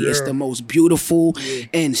university? It's the most beautiful,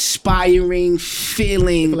 inspiring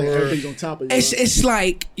feeling. I feel like everything's on top of you. It's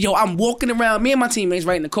like, yo, I'm walking around, me and my teammates,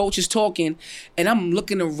 right, and the coach is talking, and I'm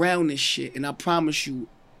looking around this shit, and I promise you,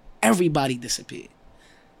 everybody disappeared.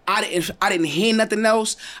 I didn't hear nothing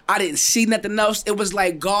else. I didn't see nothing else. It was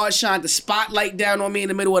like God shined the spotlight down on me in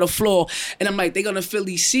the middle of the floor, and I'm like, they're gonna fill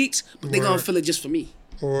these seats, but they're gonna fill it just for me.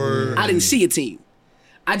 I didn't see a team.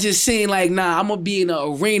 I just seen like, nah, I'm gonna be in an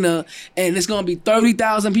arena and it's gonna be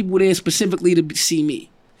 30,000 people there specifically to see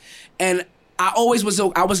me. And I was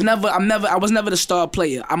never the star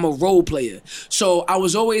player. I'm a role player. So I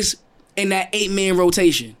was always in that 8-man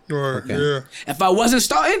rotation. Yeah. If I wasn't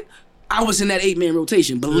starting, I was in that 8-man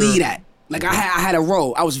rotation. Believe that. Like I had a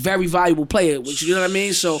role. I was a very valuable player, which you know what I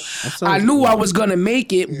mean? So I knew I was gonna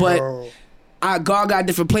make it, but God got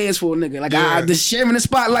different players for a nigga. Like the sharing the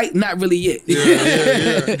spotlight, not really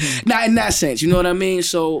it. Not in that sense. You know what I mean?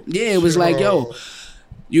 So yeah, it was like, yo,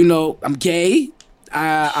 you know, I'm gay.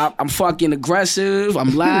 I'm fucking aggressive.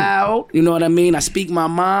 I'm loud. You know what I mean? I speak my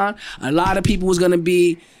mind. A lot of people was gonna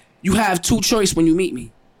be, you have two choices when you meet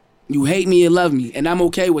me. You hate me or love me, and I'm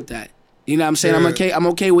okay with that. You know what I'm saying? I'm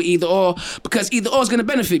okay with either or, because either or is gonna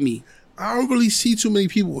benefit me. I don't really see too many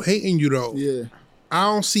people hating you though. Yeah. I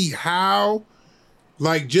don't see how.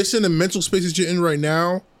 Like, just in the mental space that you're in right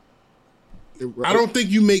now, I don't think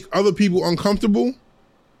you make other people uncomfortable,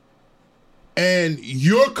 and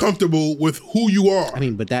you're comfortable with who you are. I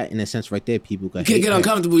mean, but that in a sense right there, people Can't get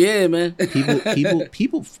uncomfortable, yeah, man.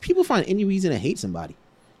 People find any reason to hate somebody.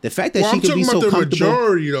 The fact that Well, she I'm could be talking so about the comfortable.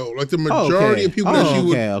 majority though, like the majority of people that she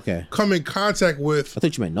would come in contact with. I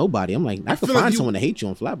thought you meant nobody. I'm like, I could feel like find you- someone to hate you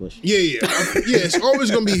on Flatbush. Yeah. It's always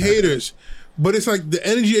gonna be haters, but it's like the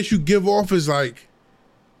energy that you give off is like,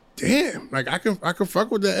 damn, like I can fuck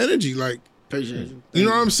with that energy, like. Appreciate you. You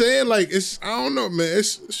know what I'm saying? Like it's, I don't know, man.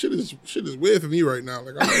 It's shit is weird for me right now.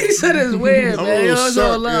 Like He said it's weird, I'm a man. little It's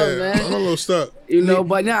all stuck. love, Yeah, man. I'm a little stuck. You know,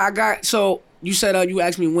 but now so you said you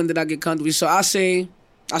asked me when did I get comfortable. So I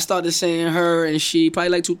started saying her and she probably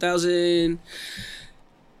like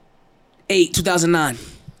 2008, 2009.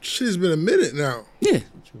 Shit's been a minute now. Yeah.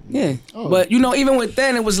 But you know, even with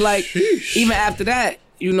then it was like, Sheesh. even after that,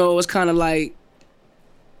 you know, it's kind of like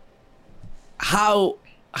how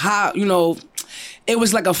you know, it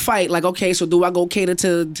was like a fight. Like, okay, so do I go cater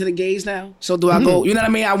to the gays now? So do I go? You know what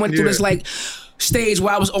I mean? I went through this like stage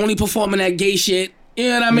where I was only performing that gay shit. You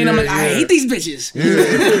know what I mean? I'm like, I hate these bitches.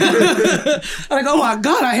 I'm like, oh my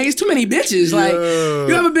God, I hate too many bitches. Like,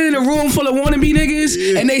 you ever been in a room full of wannabe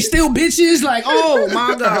niggas and they still bitches? Like, oh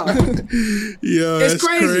my God. Yeah, It's that's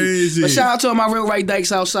crazy. But shout out to all my real right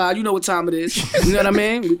dykes outside. You know what time it is. You know what I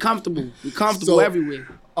mean? We comfortable. So- everywhere.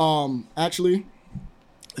 Actually,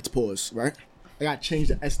 let's pause, right? I gotta change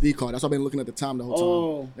the SD card. That's why I've been looking at the time the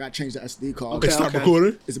whole time. I gotta change the SD card. Okay, Stop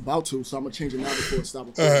recording. It's about to, so I'm gonna change it now before it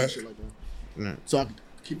stops recording and shit like that. So I can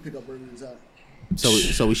keep pick up where it's at.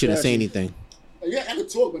 So we shouldn't say anything. Yeah, I could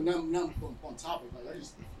talk, but now I'm on topic. Like I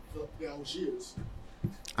just feel who she is.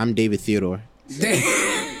 I'm David Theodore.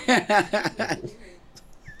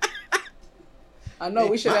 I know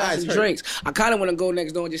we should My have eyes some hurt. drinks. I kind of want to go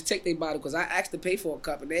next door and just take their bottle because I asked to pay for a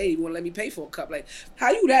cup and they ain't want to let me pay for a cup. Like,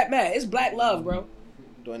 how you that mad? It's black love, bro.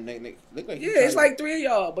 Do I look like Yeah, it's like 3 of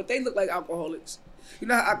y'all, but they look like alcoholics. You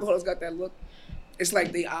know how alcoholics got that look? It's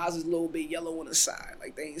like their eyes is a little bit yellow on the side,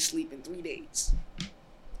 like they ain't sleep in 3 days.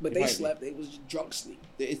 But they Right. slept. They was just drunk sleep.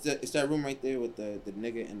 It's that room right there with the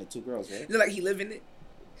nigga and the 2 girls, right? It's like he live in it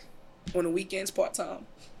on the weekends part time.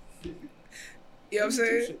 You know what I'm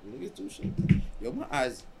saying? Niggas do shit. Yo, my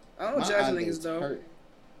eyes. I don't my judge eyes niggas though. hurt.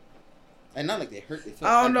 And not like they hurt. They feel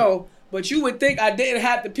I don't know, but you would think I didn't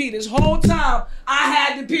have to pee. This whole time I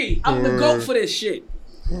had to pee. I'm the goat for this shit.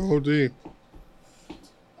 Oh, dude.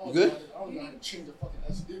 You good? I don't know how to change the fucking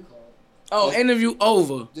SD card. Oh, interview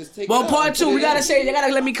over. Just take Well, it out part and 2, put we it gotta in. say, they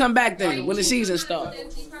gotta let me come back then when the season starts.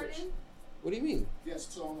 What do you mean? Yes,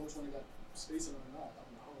 so I don't know which one they got space in or not.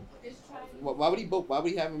 Why would he both? Why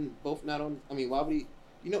would he have them both not on? I mean, why would he?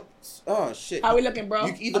 You know? Oh shit. How we looking, bro? You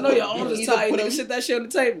I can either know put- your you can owner's either tired. put Nigga, him- sit that shit on the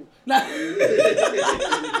table. Nah.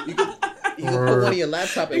 You can put one on your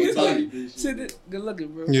laptop and it'll tell you. Sit it. Good looking,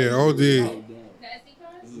 bro. Yeah, oh, dude.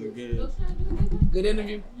 Good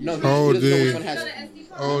interview. No, he Oh, doesn't know which dude. one has.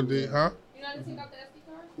 Oh, dude, huh?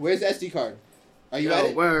 Where's the SD card? Are you at Yo,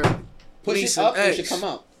 it? word. Push Need it some up and it X. should come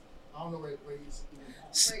out. I don't know where he's.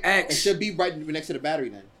 It X. should be right next to the battery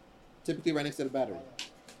then. Typically right next to the battery.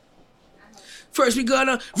 First we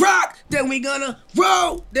gonna rock, then we gonna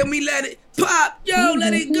roll, then we let it pop. Yo,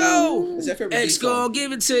 let it go. What's your favorite D X gon' song?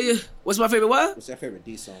 give it to you. What's my favorite what? What's your favorite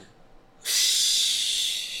D song?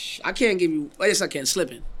 I can't give you. Yes, I can.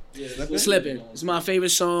 Slipping. Slipping. It's my favorite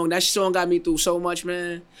song. That song got me through so much,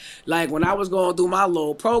 man. Like when I was going through my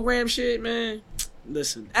little program shit, man.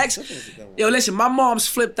 Listen, listen. My mom's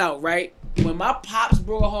flipped out, right? When my pops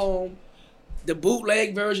brought home the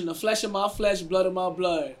bootleg version of Flesh of My Flesh, Blood of My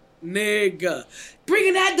Blood, nigga,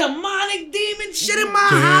 bringing that demonic demon shit in my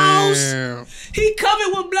house. He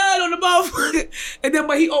covered with blood on the motherfucker, and then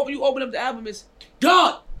when you open up the album, it's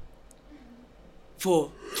God.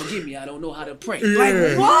 Forgive me, I don't know how to pray.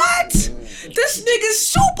 Like, what? This nigga's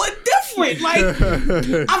super different. Like, I've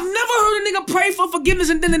never heard a nigga pray for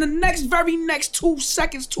forgiveness and then in the very next 2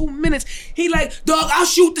 seconds, 2 minutes, he like, dog, I'll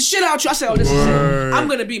shoot the shit out you. I said, oh, this is it. I'm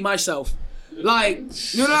gonna be myself. Like,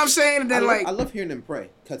 you know what I'm saying? And then I love hearing him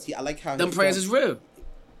pray because I like how them prayers is real.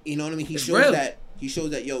 You know what I mean? He shows that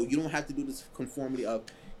yo, you don't have to do this conformity of,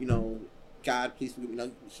 you know, God, please forgive me.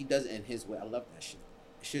 No, he does it in his way. I love that shit.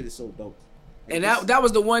 That shit is so dope. And that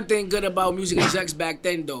was the one thing good about music execs back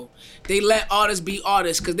then, though. They let artists be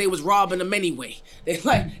artists because they was robbing them anyway. They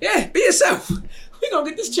like, yeah, be yourself. We gonna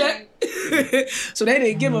get this check. So they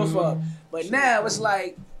didn't give a fuck. But now it's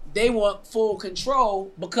like they want full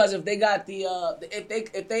control because if they got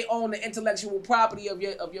if they own the intellectual property of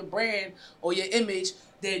your brand or your image,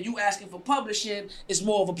 then you asking for publishing is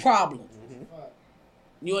more of a problem.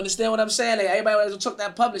 You understand what I'm saying? Like everybody took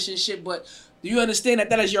that publishing shit, but do you understand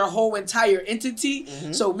that is your whole entire entity?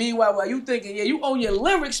 So meanwhile, while you thinking, yeah, you own your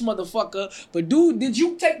lyrics, motherfucker, but dude, did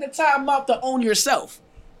you take the time out to own yourself?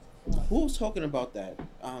 Who was talking about that?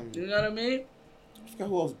 You know what I mean? I forgot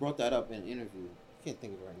who else brought that up in an interview. I can't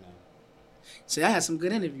think of it right now. See, I had some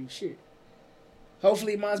good interviews. Shit.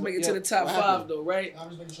 Hopefully, mine's make it to the top 5 though, right? I'm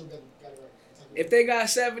just making sure we got it right. If they got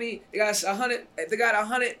 70, they got 100. If they got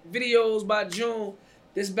 100 videos by June,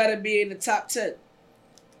 this better be in the top 10.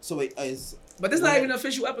 So wait, but this is not even an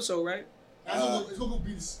official episode, right? It's gonna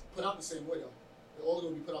be put out the same way though. They're all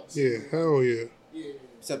gonna be put out the same way. Yeah, hell yeah. Yeah.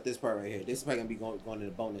 Except this part right here. This is probably gonna be going to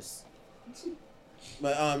the bonus.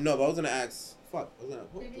 But no, but I was gonna ask. Fuck. I was gonna.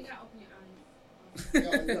 Maybe you gotta open your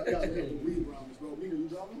eyes. Yeah. Weed brownies, bro. Mina, you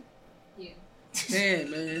dropping? Yeah.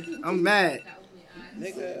 Damn, man. I'm mad. Gotta open your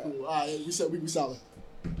eyes. Nigga. Cool. All right, we said we solid.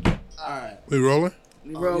 All right. We rolling?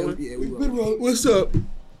 We rolling. Yeah, we rolling. What's up?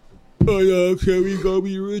 Oh yeah, can we go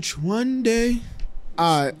be rich one day?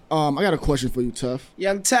 All right, I got a question for you, Tough.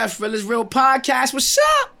 Young Tough, Realest Real Podcast. What's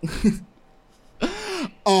up?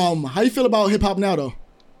 How you feel about hip hop now, though?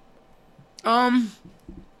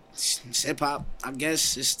 It's hip hop. I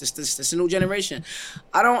guess it's a new generation.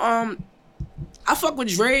 I don't I fuck with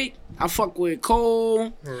Drake. I fuck with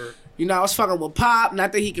Cole. You know, I was fucking with Pop.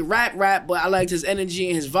 Not that he can rap, but I liked his energy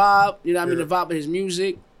and his vibe. You know what I mean? The vibe of his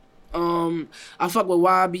music. I fuck with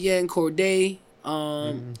YBN Corday.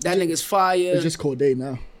 That nigga's fire. It's just Corday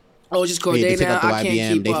now. Oh, it's just Corday now. I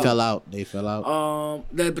can't keep they up. They fell out.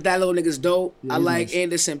 But that little nigga's dope. Yeah, I like nice.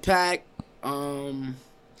 Anderson .Paak.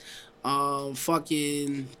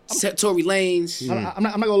 Fucking Tory Lanez. I'm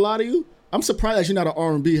not gonna lie to you. I'm surprised that you're not an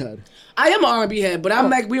R&B head. I am an R&B head, but I'm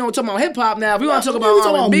like, we don't talk about hip hop now. If we want to talk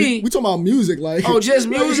about R&B, we talking about music, like just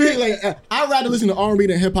music. Like I'd rather listen to R&B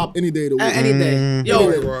than hip hop any day of the week. Any day. Yo,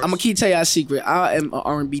 Any day. I'm gonna keep tell you a secret. I am an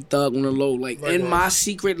R&B thug on the low. Like in my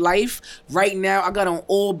secret life, right now, I got on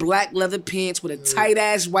all black leather pants with a tight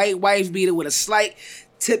ass white wife beater with a slight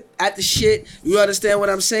tip at the shit. You understand what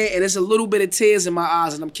I'm saying? And there's a little bit of tears in my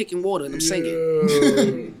eyes, and I'm kicking water and I'm singing.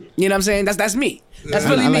 You know what I'm saying? That's me. That's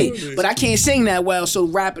really me. But I can't sing that well, so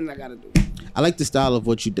rapping I gotta do. I like the style of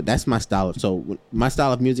what you did. That's my style. So my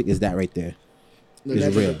style of music is that right there.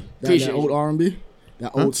 It's real. That old R&B,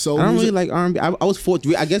 that old soul. I don't music. really like R&B. I was forced.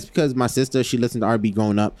 I guess because my sister, she listened to R&B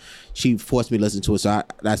growing up. She forced me to listen to it. So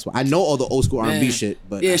that's why I know all the old school R&B shit.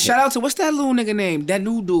 But yeah, shout out to what's that little nigga name? That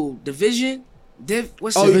new dude, Division.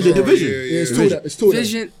 What's Division. Yeah, it's two.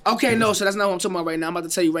 Vision. Okay, no, so that's not what I'm talking about right now. I'm about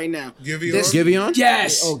to tell you right now. Giveon?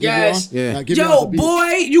 Yes. Oh, yes. Yeah. Yo, boy,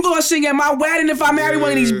 you gonna sing at my wedding if I marry one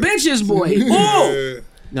of these bitches, boy. Ooh.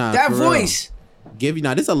 Nah, that for voice. Real. Giveon.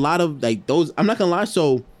 Now, there's a lot of like those. I'm not gonna lie.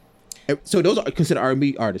 So those are considered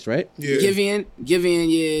R&B artists, right? Yeah. Giveon,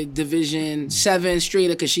 yeah, Division 7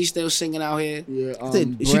 Streeter, cause she's still singing out here. Yeah,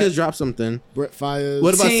 She just dropped something. Brett Fires.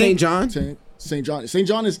 What about St. St. John? St. John? St.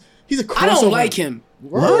 John he's a crossover. I don't like him.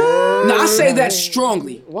 What? No, I say that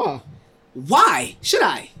strongly. Why? Why should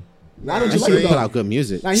I? Why don't I you say like he it put though? out good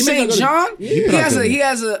music. Nah, he St. makes John, Yeah.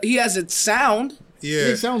 he has a sound. Yeah.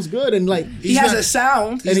 It sounds good and like He has a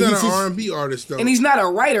sound. He's and not he's- an R&B artist though. And he's not a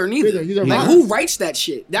writer neither. He's a Like writer. Who writes that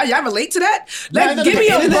shit? Y'all relate to that? Like, Nah, give me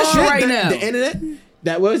a the bar internet right now. The internet?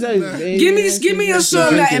 That what was that? Give me a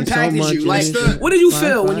song that impacted you. Like, what do you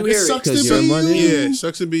feel when you hear it? Sucks to Cause be your money- you. Yeah,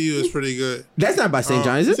 Sucks to Be You is pretty good. That's not by St.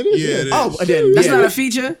 John, is it? Yes, it is. Yeah, it is. Oh, then That's yeah. not a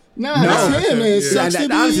feature. Nah, that's him. Man. Yeah. Sucks to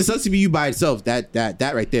be Honestly, you. Sucks to Be You by itself.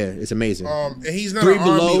 That right there is amazing. And he's not Three an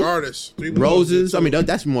R&B Below, artist. Three Below Roses. too. I mean,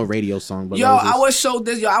 that's more radio song. But Yo, Roses.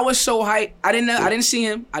 I was so hyped. I didn't see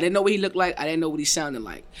him. I didn't know what he looked like. I didn't know what he sounded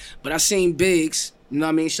like. But I seen Biggs. You know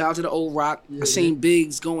what I mean? Shout out to the old Rock. I seen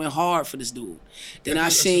Biggs going hard for this dude. Then I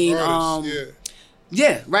seen Artist,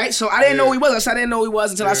 yeah, right. So I didn't know who he was. I didn't know who he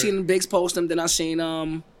was until I Yeah. seen Biggs post him. Then I seen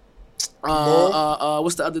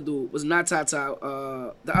what's the other dude? Was not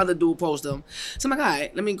Tata. The other dude post him. So I'm like, all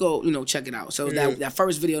right, let me go, check it out. So that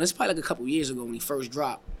first video, that's probably like a couple years ago when he first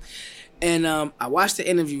dropped. And I watched the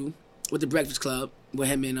interview with the Breakfast Club with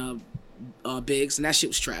him and Biggs, and that shit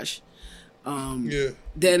was trash.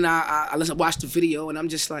 Then I watched the video, and I'm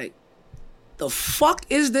just like, the fuck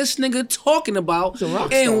is this nigga talking about?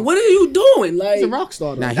 And what are you doing? Like, He's a rock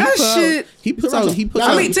star. Though. Nah, that shit. He puts out.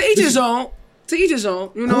 I mean, to each his own. To each his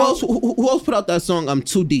own. You know. Who else put out that song? I'm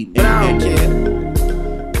Too Deep. But I don't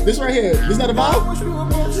care. This right here, isn't that a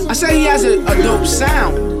vibe? I say he has a dope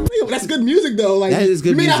sound. That's good music though. Like That is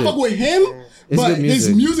good you may music. not fuck with him, It's but good his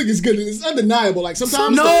music. music is good. It's undeniable. Like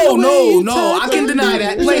sometimes No, I can deny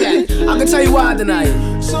that. Play that. I can tell you why I deny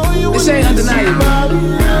it. This ain't undeniable.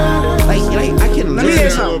 Like I can. Let me hear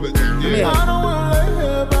A something. little bit. Yeah.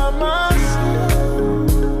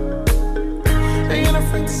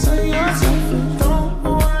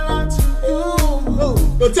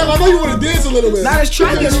 Yo, Tim, I know you want to dance a little bit. Now this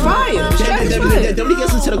track is fire. This track is fire. Then when he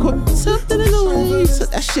gets into the chord, something in the way.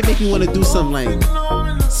 That shit make me want to do something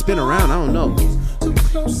like spin around. I don't know.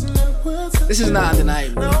 This is not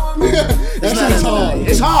undeniable. That sounds hard.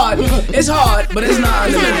 It's hard. It's hard, but it's not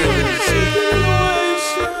undeniable.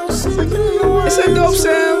 It's a dope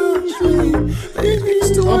sound.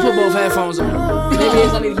 I'm gonna put both headphones on. Maybe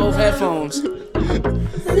I need both headphones.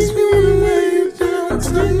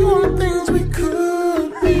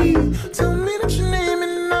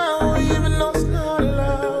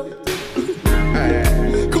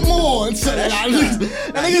 Come on, son. That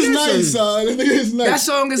nigga's nice, son. That nigga's nice. That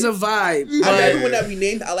song is a vibe. I like when that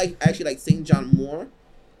renamed. I actually like St. John more.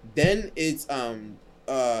 Then it's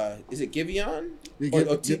is it Giveon?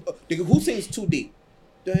 Who sings Too Deep?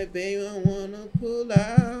 That baby I wanna pull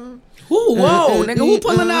out. Whoa, nigga, who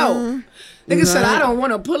pulling out? Nigga said I don't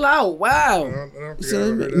want to pull out. Wow. I don't think I ever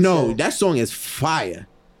heard that No, song. that song is fire.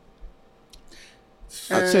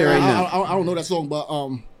 I'll tell you right now. I don't know that song, but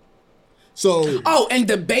so Oh, and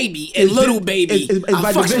the baby and little baby. it's I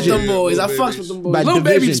by fucks with Division. them boys. I Little fucks Babies. with them boys. By Little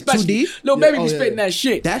baby Division, special. Too Deep? Little baby Oh, be yeah. spitting that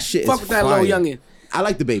shit. That shit Fuck is with that fire. little youngin. I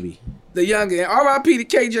like the baby. The youngin. R.I.P.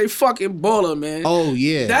 to KJ fucking Baller, man. Oh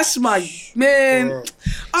yeah. That's my man.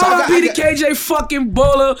 I R.I.P. to got- KJ fucking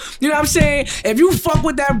Baller. You know what I'm saying? If you fuck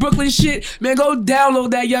with that Brooklyn shit, man, go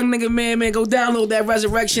download that young nigga, man. Go download that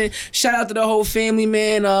Resurrection. Shout out to the whole family,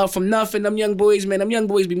 man. From nothing, them young boys, man. Them young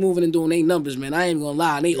boys be moving and doing their numbers, man. I ain't gonna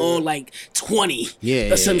lie. They all like 20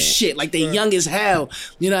 Yeah, or some yeah. shit. Like they young as hell.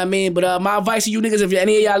 You know what I mean? But my advice to you niggas, if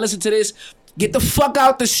any of y'all listen to this, get the fuck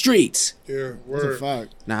out the streets. Yeah, that's a word.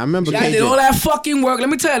 fact. Now I remember I did all KJ. that fucking work. Let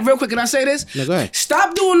me tell you real quick. Can I say this? No, go ahead.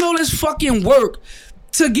 Stop doing all this fucking work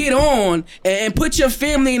to get on and put your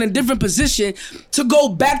family in a different position to go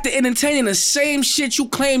back to entertaining the same shit you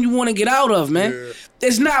claim you want to get out of, man. Yeah.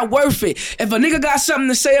 It's not worth it. If a nigga got something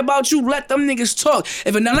to say about you, let them niggas talk.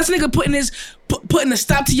 Unless a nigga putting a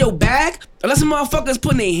stop to your bag, unless a motherfucker's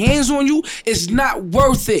putting their hands on you, it's not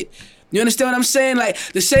worth it. You understand what I'm saying? Like,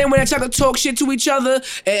 the same way that y'all can talk shit to each other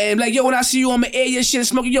and like, yo, when I see you, I'ma air your shit and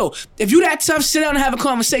smoke it. Yo, if you that tough, sit down and have a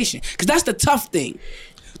conversation. Because that's the tough thing.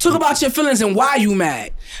 Talk about your feelings and why you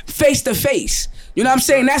mad. Face to face. You know what I'm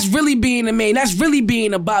saying? That's really being the man. That's really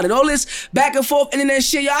being about it. All this back and forth internet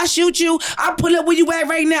shit. Yo, I shoot you. I pull up where you at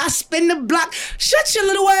right now. I spin the block. Shut your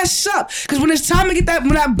little ass up. Because when it's time to get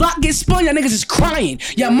when that block gets spun, y'all niggas is crying.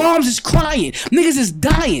 Your moms is crying. Niggas is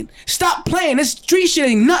dying. Stop playing. This street shit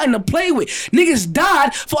ain't nothing to play with. Niggas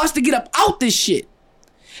died for us to get up out this shit.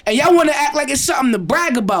 And y'all want to act like it's something to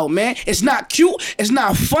brag about, man. It's not cute. It's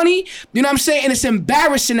not funny. You know what I'm saying? And it's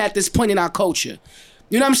embarrassing at this point in our culture.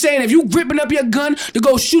 You know what I'm saying? If you gripping up your gun to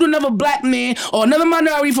go shoot another black man or another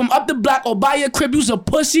minority from up the block or by your crib, you's a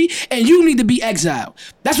pussy and you need to be exiled.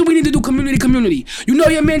 That's what we need to do, community. You know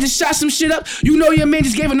your man just shot some shit up. You know your man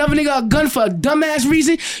just gave another nigga a gun for a dumbass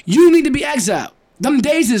reason. You need to be exiled. Them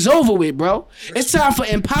days is over with, bro. It's time for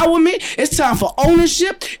empowerment. It's time for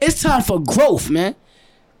ownership. It's time for growth, man.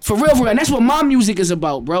 For real, and that's what my music is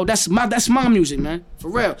about, bro. That's my music, man. For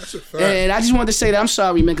real. That's a fact. And I just wanted to say that I'm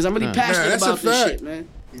sorry, man, because I'm really passionate that's about a this fact. shit, man.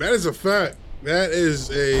 That is a fact. That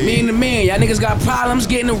is a Me and the man, y'all niggas got problems.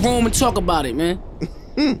 Get in the room and talk about it, man.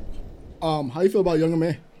 How you feel about Younger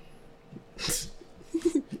Man?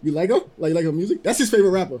 You like him? Like you like her music? That's his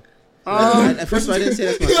favorite rapper. At first, I didn't say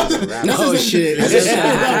that's my favorite rapper. Oh shit. That's his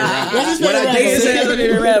favorite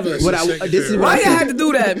rapper. This is what Why I you said. had to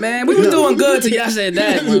do that, man? We was doing good till y'all said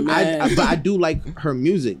that, my man. But I do like her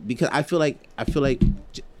music because I feel like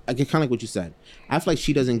I get kind of like what you said. I feel like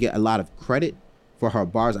she doesn't get a lot of credit for her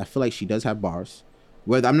bars. I feel like she does have bars.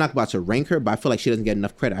 Whether I'm not about to rank her, but I feel like she doesn't get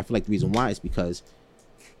enough credit. I feel like the reason why is because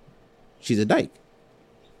she's a dyke.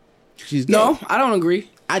 She's gay. No, I don't agree.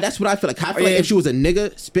 That's what I feel like. I feel like if she was a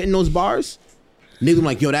nigga spitting those bars, niggas be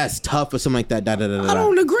like, yo, that's tough or something like that. I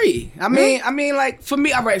don't agree. I mean, like for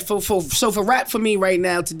me, all right. For rap for me right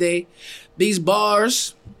now today, these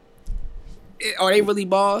bars, are they really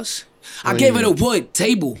bars? I gave it a wood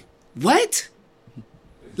table. What?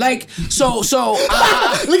 Like so. Look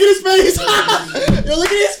at his face. Yo, look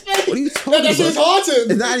at his face. What are you talking about? That shit's hard to.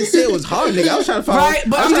 It's not, I didn't say it was hard, nigga. I was trying to find. Right,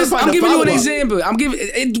 but I'm giving you an example. I'm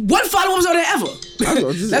giving what follow-ups are there ever?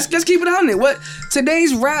 Let's keep it on there. What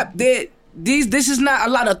today's rap this is not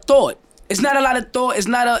a lot of thought. It's not a lot of thought. It's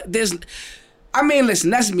not a there's. I mean,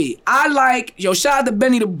 listen, that's me. I like, shout out to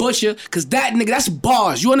Benny the Butcher, cause that nigga, that's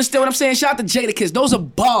bars. You understand what I'm saying? Shout out to Jadakiss, those are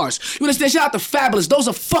bars. You understand? Shout out to Fabulous, those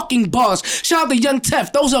are fucking bars. Shout out to Young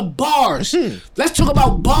Tef, those are bars. Let's talk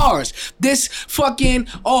about bars. This fucking,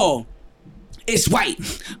 it's white.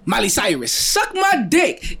 Miley Cyrus, suck my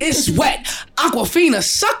dick. It's wet. Aquafina,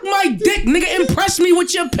 suck my dick, nigga. Impress me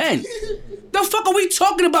with your pen. The fuck are we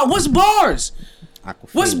talking about? What's bars?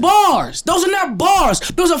 What's bars? Those are not bars.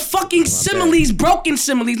 Those are fucking similes, broken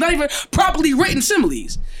similes, not even properly written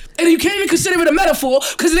similes. And you can't even consider it a metaphor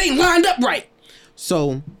because it ain't lined up right.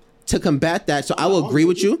 So to combat that, I will agree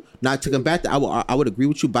with you. Not to combat that, I would agree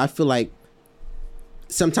with you, but I feel like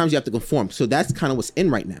sometimes you have to conform. So that's kind of what's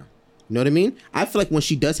in right now. You know what I mean? I feel like when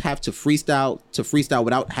she does have to freestyle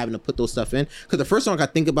without having to put those stuff in. Because the first song I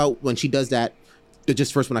think about when she does that, the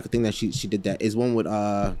just first one I could think that she did that is one with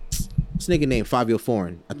what's the nigga named Fabio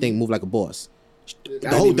Foreign. I think Move Like a Boss.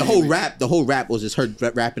 The whole rap was just her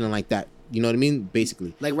rapping and like that. You know what I mean?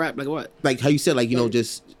 Basically. Like rap, like what? Like how you said, like, you know,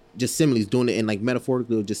 just similes, doing it in like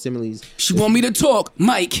metaphorically or just similes. She want me to talk,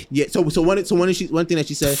 Mike. Yeah. So one thing that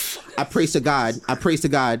she said, I praise to God,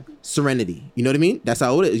 serenity. You know what I mean? That's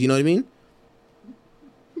how it is. You know what I mean?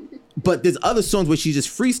 But there's other songs where she's just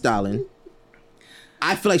freestyling.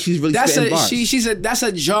 I feel like she's really spitting bars. That's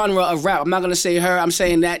a genre of rap. I'm not gonna say her. I'm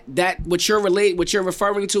saying that what you're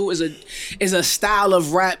referring to is a style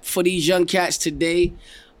of rap for these young cats today.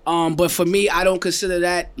 But for me, I don't consider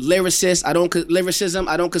that lyricism. I don't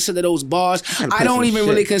consider those bars. I don't even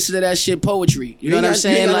really consider that shit poetry. You know what I'm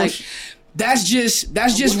saying? Like, that's just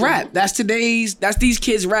rap. That's these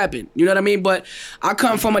kids rapping. You know what I mean? But I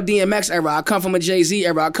come from a DMX era. I come from a Jay-Z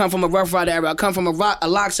era. I come from a Rough Rider era. I come from a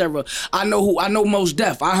Lox era. I know Mos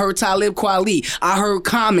Def. I heard Talib Kweli. I heard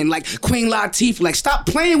Common, like Queen Latifah. Like, stop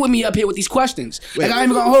playing with me up here with these questions. Like, I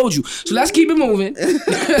ain't even gonna hold you. So let's keep it moving.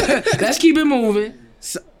 Let's keep it moving.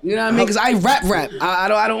 You know what I mean? Because I rap.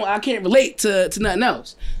 I can't relate to nothing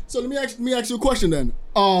else. So let me ask you a question then.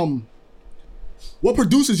 What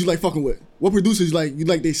producers you like fucking with? What producers you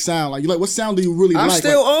like they sound like? You like what sound do you really like? I'm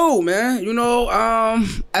still old, man. You know,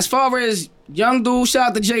 as far as young dude, shout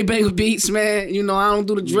out to J Banger Beats, man. You know, I don't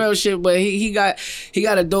do the drill shit, but he got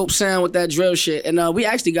a dope sound with that drill shit. And we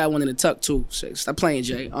actually got one in the tuck too. So stop playing,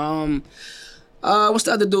 Jay. What's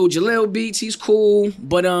the other dude? Jaleel Beats, he's cool.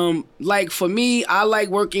 But like for me, I like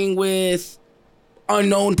working with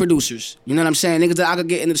unknown producers. You know what I'm saying? Niggas that I could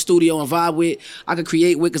get into the studio and vibe with, I could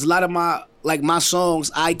create with, because a lot of my songs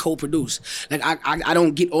I co-produce. Like I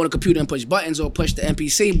don't get on the computer and push buttons or push the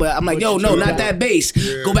MPC, but I'm like, yo, no, not that bass.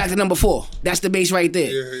 Yeah. Go back to number 4. That's the bass right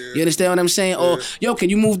there. Yeah. You understand what I'm saying? Yeah. Or yo, can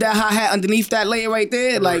you move that hi-hat underneath that layer right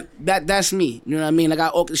there? Right. Like that's me. You know what I mean? Like I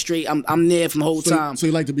orchestrate. I'm there from the whole time. So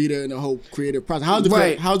you like to be there in the whole creative process.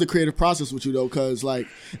 How's the creative process with you though? Because like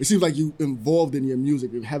it seems like you involved in your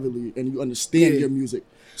music heavily and you understand your music.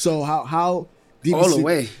 So how all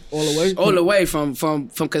the way from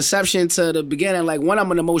conception to the beginning. Like, one,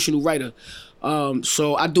 I'm an emotional writer,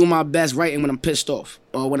 so I do my best writing when I'm pissed off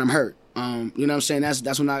or when I'm hurt. You know what I'm saying?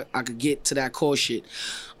 That's when I could get to that core shit.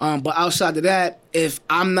 But outside of that, if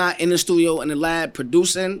I'm not in the studio in the lab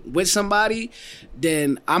producing with somebody,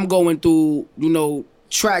 then I'm going through, you know,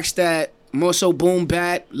 tracks that more so boom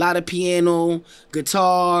bap, a lot of piano,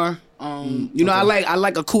 guitar. You know, I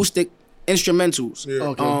like acoustic instrumentals. Yeah.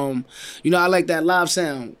 Okay. You know, I like that live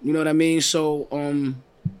sound. You know what I mean? So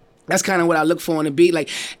that's kind of what I look for in a beat. Like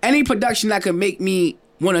any production that could make me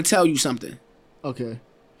want to tell you something. Okay.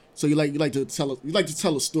 So you like to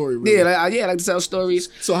tell a story. Really. Yeah, I like to tell stories.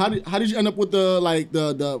 So how did you end up with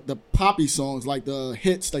the poppy songs, like the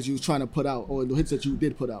hits that you was trying to put out, or the hits that you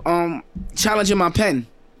did put out? Challenging my pen,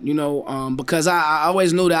 because I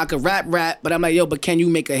always knew that I could rap, but I'm like, yo, but can you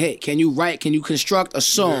make a hit? Can you write? Can you construct a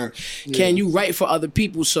song? Yeah. Can you write for other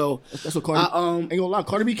people? So that's what Cardi. Ain't gonna lie,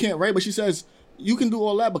 Cardi B can't write, but she says you can do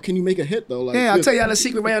all that, but can you make a hit though? Like, yeah, I'll tell y'all the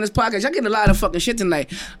secret right on this podcast. Y'all getting a lot of fucking shit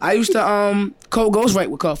tonight. I used to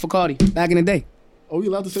co-ghostwrite for Cardi back in the day. Oh, you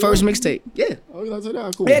allowed to say First that? mixtape. Yeah. Oh, you allowed to say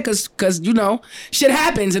that? Cool. Yeah, cause shit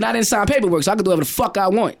happens and I didn't sign paperwork, so I could do whatever the fuck I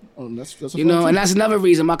want. Oh, that's a and that's another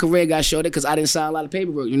reason my career got shorter, because I didn't sign a lot of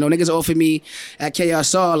paperwork. Niggas offered me at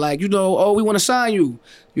KRSR like, oh, we want to sign you.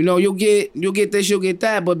 You'll get this, you'll get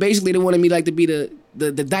that, but basically they wanted me like to be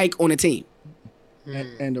the dyke on the team.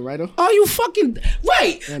 And the writer? Oh, you fucking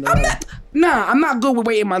right. I'm not good with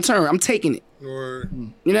waiting my turn. I'm taking it. Or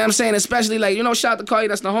You know what I'm saying? Especially like, shout out to Cardi,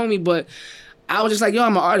 that's the homie, but I was just like, yo,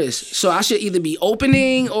 I'm an artist. So I should either be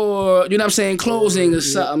opening or, closing or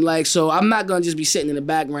something. Like, so I'm not going to just be sitting in the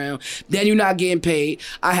background. Then you're not getting paid.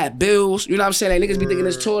 I had bills. You know what I'm saying? Like, niggas be thinking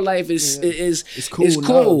this tour life is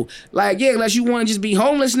cool. Like, yeah, unless you want to just be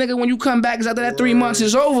homeless, nigga, when you come back, because after that 3 months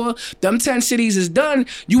is over, them 10 cities is done.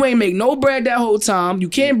 You ain't make no bread that whole time. You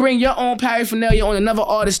can't bring your own paraphernalia on another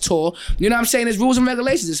artist tour. You know what I'm saying? There's rules and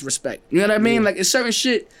regulations. It's respect. You know what I mean? Like, it's certain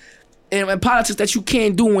shit and politics that you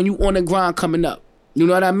can't do when you on the grind coming up. You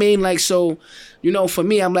know what I mean? Like, so, for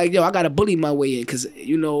me, I'm like, yo, I gotta bully my way in, because,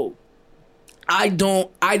 I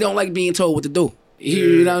don't like being told what to do.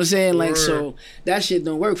 You know what I'm saying? Like, so that shit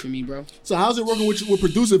don't work for me, bro. So how's it working with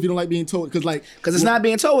producers if you don't like being told? Because it's not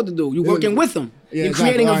being told what to do. You working with them. Yeah, you're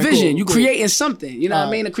creating a vision. Cool, you creating something. You know what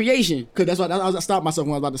I mean? A creation. Because that's why I stopped myself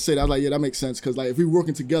when I was about to say that. I was like, yeah, that makes sense. Because like if we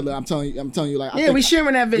working together, I'm telling you, like, we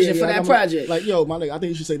sharing that vision for that project. Like, yo, my nigga, I think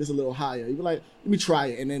you should say this a little higher. You be like, let me try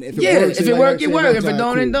it, and then if it works, if it work, it work. If it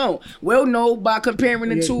don't, it don't. We'll know by comparing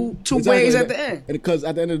the two ways at the end. And because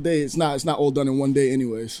at the end of the day, it's not all done in one day,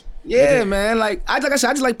 anyways. Yeah, man. Like I said,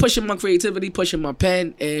 I just like pushing my creativity, pushing my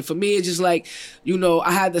pen, and for me, it's just like,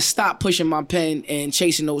 I had to stop pushing my pen and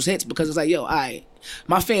chasing those hits, because it's like, yo,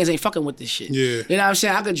 my fans ain't fucking with this shit. Yeah. You know what I'm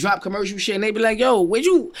saying? I could drop commercial shit and they be like, yo,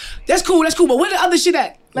 that's cool, but where the other shit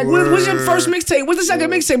at? Like, what's your first mixtape? What's the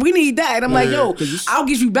second mixtape? We need that. And I'm like, yo, I'll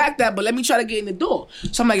give you back that, but let me try to get in the door.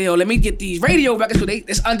 So I'm like, yo, let me get these radio records, so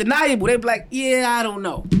it's undeniable. They be like, yeah, I don't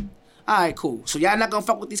know. All right, cool. So y'all not gonna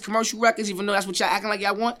fuck with these commercial records, even though that's what y'all acting like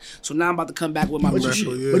y'all want. So now I'm about to come back with my real shit.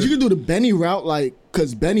 Yeah. But you can do the Benny route, like,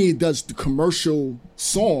 because Benny does the commercial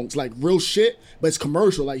songs, like real shit, but it's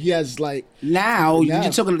commercial. Like he has like now. You're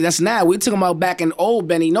talking. That's now. We're talking about back in old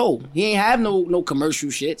Benny. No, he ain't have no commercial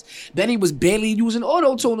shit. Benny was barely using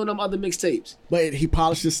auto tune on them other mixtapes. But he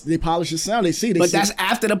polishes. They polish his sound. That's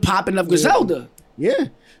after the popping of Griselda. Yeah.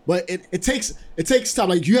 But it takes time.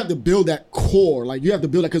 Like you have to build that core. Like you have to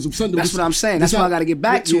build that because that's what I'm saying. That's what I got to get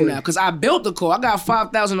back to now. Because I built the core. I got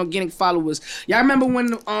 5,000 organic followers. Y'all remember when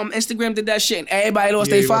Instagram did that shit and everybody lost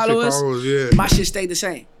their followers? My shit stayed the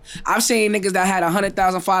same. I've seen niggas that had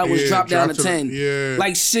 100,000 followers drop down to 10. Yeah.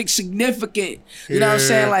 Like 6 significant. You know what I'm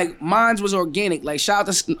saying? Like mine was organic. Like shout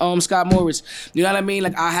out to Scott Morris. You know what I mean?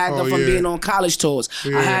 Like I had them from being on college tours.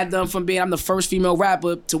 Yeah. I had them from being, I'm the first female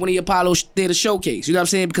rapper to win the Apollo Theater Showcase. You know what I'm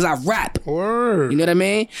saying? Because I rap. Word. You know what I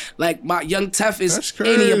mean? Like my Young Tef is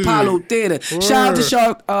in the Apollo Theater. Word. Shout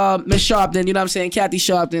out to Miss Sharpton. You know what I'm saying? Kathy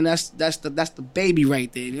Sharpton. That's the baby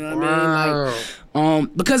right there. You know what I mean?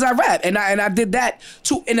 Like, because I rap and I did that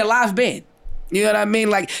too in a live band. You know what I mean?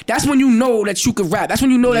 Like that's when you know that you could rap. That's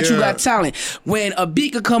when you know that you got talent. When a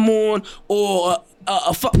beat could come on or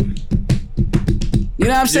a fuck. You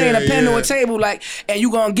know what I'm saying? A pen or a table, like, and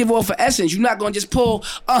you gonna give off an essence. You're not gonna just pull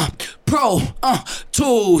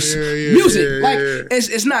tools, music. Like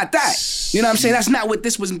it's not that. You know what I'm saying? That's not what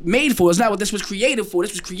this was made for. It's not what this was created for.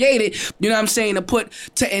 This was created, you know what I'm saying,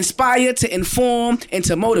 to inspire, to inform, and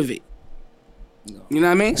to motivate. You know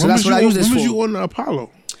what I mean? So that's what I use this for. When was you on the Apollo?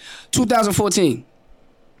 2014.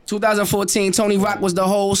 2014, Tony Rock was the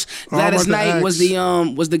host. Gladys Knight was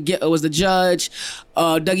the judge.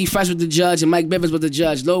 Dougie Fresh was the judge, and Mike Bivins was the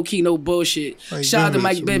judge. Low key, no bullshit. Shout out to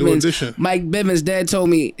Mike Bivins. Mike Bivins' dad told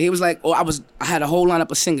me, he was like, I had a whole lineup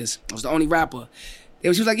of singers. I was the only rapper. She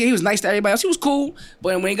was like, yeah, he was nice to everybody else. He was cool.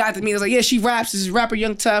 But when he got to me, he was like, yeah, she raps. This is rapper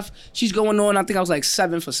Young Tef. She's going on. I think I was like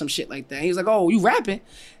 7 for some shit like that. He was like, oh, you rapping?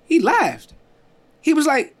 He laughed. He was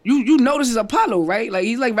like, you know this is Apollo, right? Like,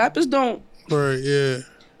 he's like, rappers don't. Right, yeah.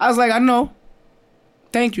 I was like, I know.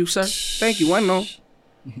 Thank you, sir. Thank you. I know.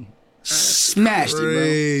 Smashed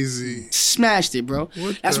crazy. It, bro. Smashed it, bro.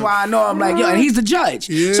 That's why I know I'm like, yo, and he's the judge.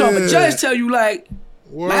 So if a judge tell you like,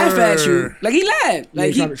 laugh at you. Like he laughed.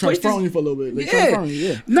 Like Try he to pushed front on his, you for a little bit. Like, try to front on you,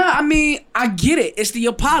 yeah. Nah, I mean, I get it. It's the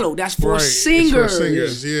Apollo. That's for Right. singers. It's for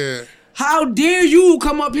singers, yeah. How dare you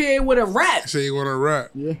come up here with a rap? Say you want to rap.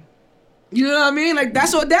 Yeah. You know what I mean? Like,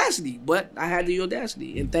 that's audacity. But I had the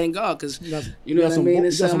audacity. And thank God, because, you know you what got I some mean? bu-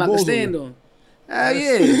 It's you got something I some can balls on stand you. on. Hell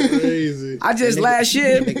yeah. Crazy. I just last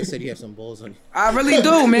year, Nigga said you have some balls on you. I really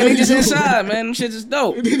do, man. They just inside, man. Them shit is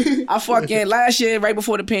dope. I fucking, last year, right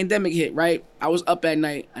before the pandemic hit, right? I was up at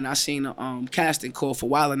night and I seen a casting call for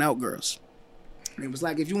Wildin' Out Girls. And it was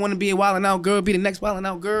like, if you want to be a Wildin' Out girl, be the next Wildin'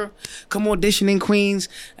 Out girl, come audition in Queens.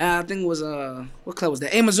 I think it was, what club was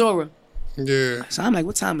that? Amazora. Yeah. So I'm like,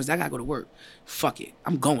 what time is that? I gotta go to work. Fuck it.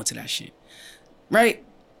 I'm going to that shit. Right?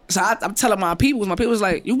 So I'm telling my people was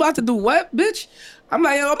like, you about to do what, bitch? I'm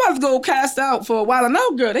like, yo, I'm about to go cast out for a Wildin'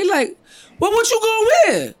 Out girl. They like, well, what you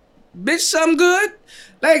gonna wear? Bitch, something good?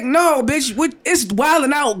 Like, no, bitch, it's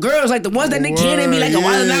Wildin' Out girls, like the ones that they can't be like a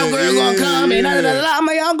Wildin' Out girl gonna come and da. I'm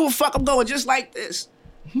like, I don't give a fuck, I'm going just like this.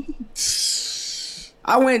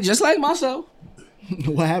 I went just like myself.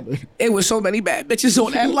 What happened? It was so many bad bitches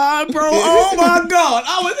on that line, bro. Oh my God.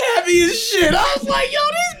 I was happy as shit. I was like, yo,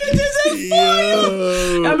 these bitches is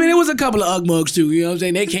fire. I mean, it was a couple of Ugg mugs too, you know what I'm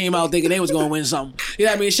saying? They came out thinking they was going to win something. You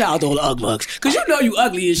know what I mean? Shout out to all the Ugg mugs. Because you know you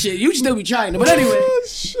ugly as shit. You still be trying to. But anyway.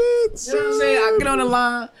 Shit. You know what I'm saying? I get on the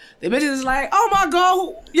line. The bitches is like, oh my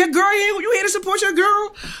God, your girl here, you here to support your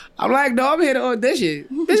girl? I'm like, no, I'm here to audition.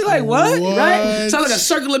 Bitch like, what? Right? So like a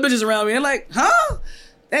circle of bitches around me. They're like, huh?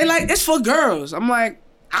 They like, it's for girls. I'm like,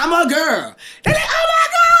 I'm a girl. They like, oh my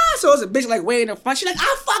God. So it's a bitch like way in the front. She's like,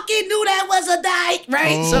 I fucking knew that was a dyke,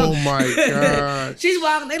 right? Oh my God. She's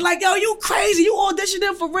walking. They like, yo, you crazy. You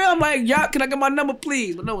auditioning for real? I'm like, y'all, can I get my number,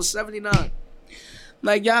 please? But no, it was 79.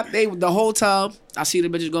 Like, y'all, they the whole time, I see the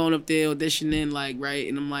bitches going up there auditioning, like, right?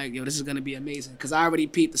 And I'm like, yo, this is gonna be amazing. Cause I already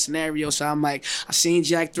peeped the scenario. So I'm like, I seen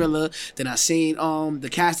Jack Thriller, then I seen the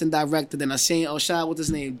casting director, then I seen shout out, what's his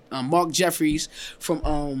name? Mark Jeffries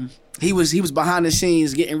from he was behind the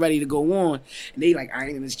scenes getting ready to go on. And they like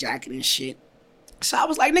ironing his jacket and shit. So I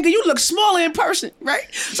was like, nigga, you look smaller in person, right?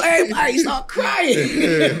 So everybody start crying.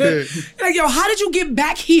 Like, yo, how did you get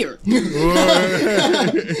back here? Don't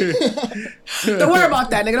worry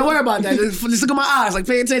about that, nigga. Don't worry about that. Just look at my eyes. Like,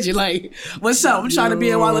 pay attention. Like, what's up? I'm trying to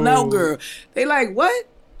be a Wildin' Out girl. They like, what?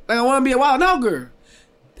 Like, I want to be a Wildin' Out girl.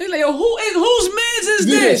 They like, yo, whose mans is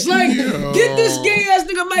this? Like, get this gay ass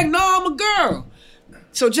nigga. I'm like, no, I'm a girl.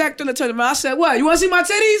 So Jack Thriller turned around. I said, what? You want to see my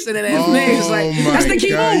titties? And then that nigga's like, that's the key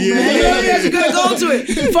move, man. You know what I mean? That's you gotta go to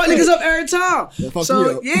it. Fuck niggas up every time.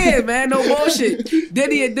 So, yeah, man, no bullshit.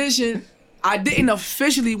 Did the audition. I didn't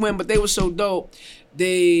officially win, but they were so dope.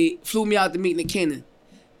 They flew me out to meet Nick Cannon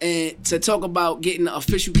and to talk about getting the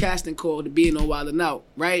official casting call to being on Wildin' Out,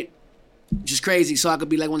 right? Which is crazy. So I could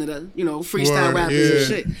be like one of the, freestyle rappers and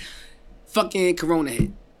shit. Fucking Corona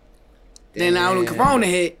hit. Then out when Corona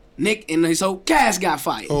hit, Nick and his whole cast got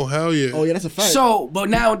fired. Oh, hell yeah. Oh, yeah, that's a fact. So, but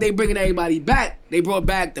now they bringing everybody back. They brought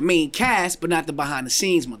back the main cast, but not the behind the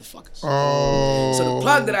scenes motherfuckers. Oh. So the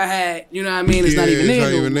plug that I had, you know what I mean, it's not even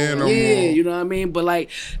there no more. Yeah, you know what I mean? But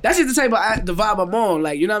like, that's just the type of the vibe I'm on.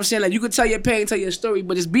 Like, you know what I'm saying? Like, you could tell your pain, tell your story,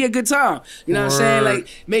 but just be a good time. You know what I'm saying? Like,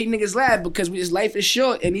 make niggas laugh because this life is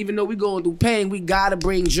short, and even though we going through pain, we gotta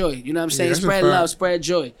bring joy. You know what I'm saying? Spread love, spread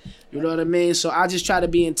joy. You know what I mean? So I just try to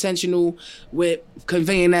be intentional with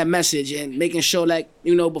conveying that message and making sure, like,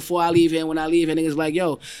 before I leave here and when I leave here, niggas like,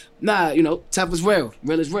 yo, nah, tough is real.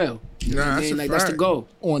 Real is real. You know what I mean? Like, that's the goal.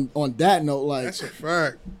 On that note, like, that's a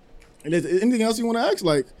fact. And is anything else you want to ask?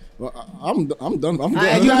 Like, well, I'm done. I'm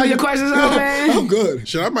good. You got all your questions out, man? I'm good.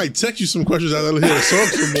 Shit, I might text you some questions after I hear the song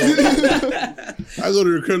some more. I go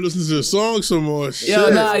to the crib, listen to the song some more. Shit. Yo,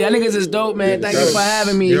 nah, y'all niggas is dope, man. Thank you for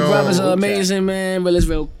having me. You brothers are amazing, man. Real is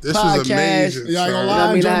real this podcast. Was amazing. Yeah, I ain't gonna lie.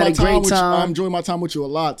 I'm enjoying my time with you a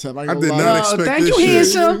lot, Tev. I did not expect thank this you, shit.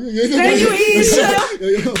 handsome. Thank you, handsome.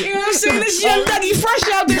 You know what I'm saying? This young Dougie fresh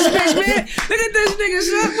out this bitch, man. Look at this nigga,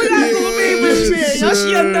 son. What I gonna be, bitch, man? Y'all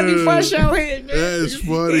young Dougie fresh out here, man. That is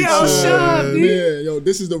funny. Yo, son. Yeah, yo,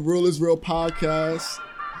 this is the Real is Real podcast.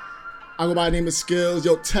 I go by the name of Skills.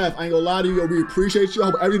 Yo, Tev, I ain't gonna lie to you. Yo, we appreciate you.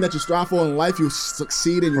 I hope everything that you strive for in life, you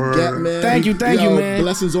succeed and you get, man. Thank you, man.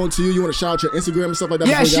 Blessings on to you. You want to shout out your Instagram and stuff like that?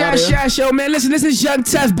 Yes, yo, man. Listen, this is Young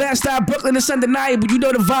Tev, Bed-Stuy, Brooklyn. It's undeniable. You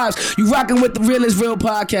know the vibes. You rocking with the Real is Real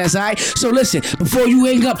podcast, all right? So listen, before you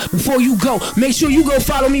hang up, before you go, make sure you go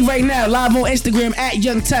follow me right now, live on Instagram at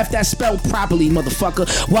Young Tev. That's spelled properly, motherfucker.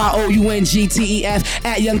 YOUNGTEF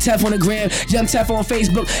at Young Tev on the gram, Young Tev on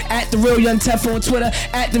Facebook, at The Real Young Tev on Twitter,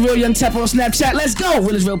 at The Real Young Tev on Snapchat. Let's go.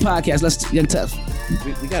 Real is Real podcast. Let's Young Tev.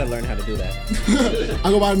 We gotta learn how to do that. I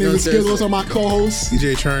go by the name of Skills. Those are my co-hosts.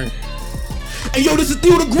 DJ Train. And yo, this is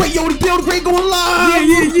Theo the Great. Yo, the Theo the Great going live.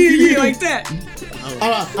 Yeah, like that.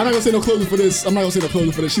 I'm not gonna say no closing for this.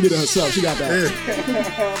 She did it herself. She got that.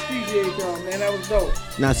 Appreciate y'all, man. That was dope.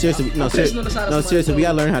 Nah, seriously, seriously, we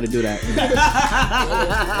gotta learn how to do that.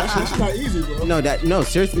 That's not easy, bro. No,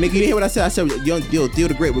 seriously, nigga, you didn't hear what I said? I said, yo, Theo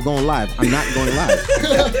the Great, we're going live. I'm not going live.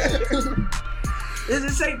 This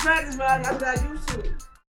is St. Practice, man. I'm not used to it.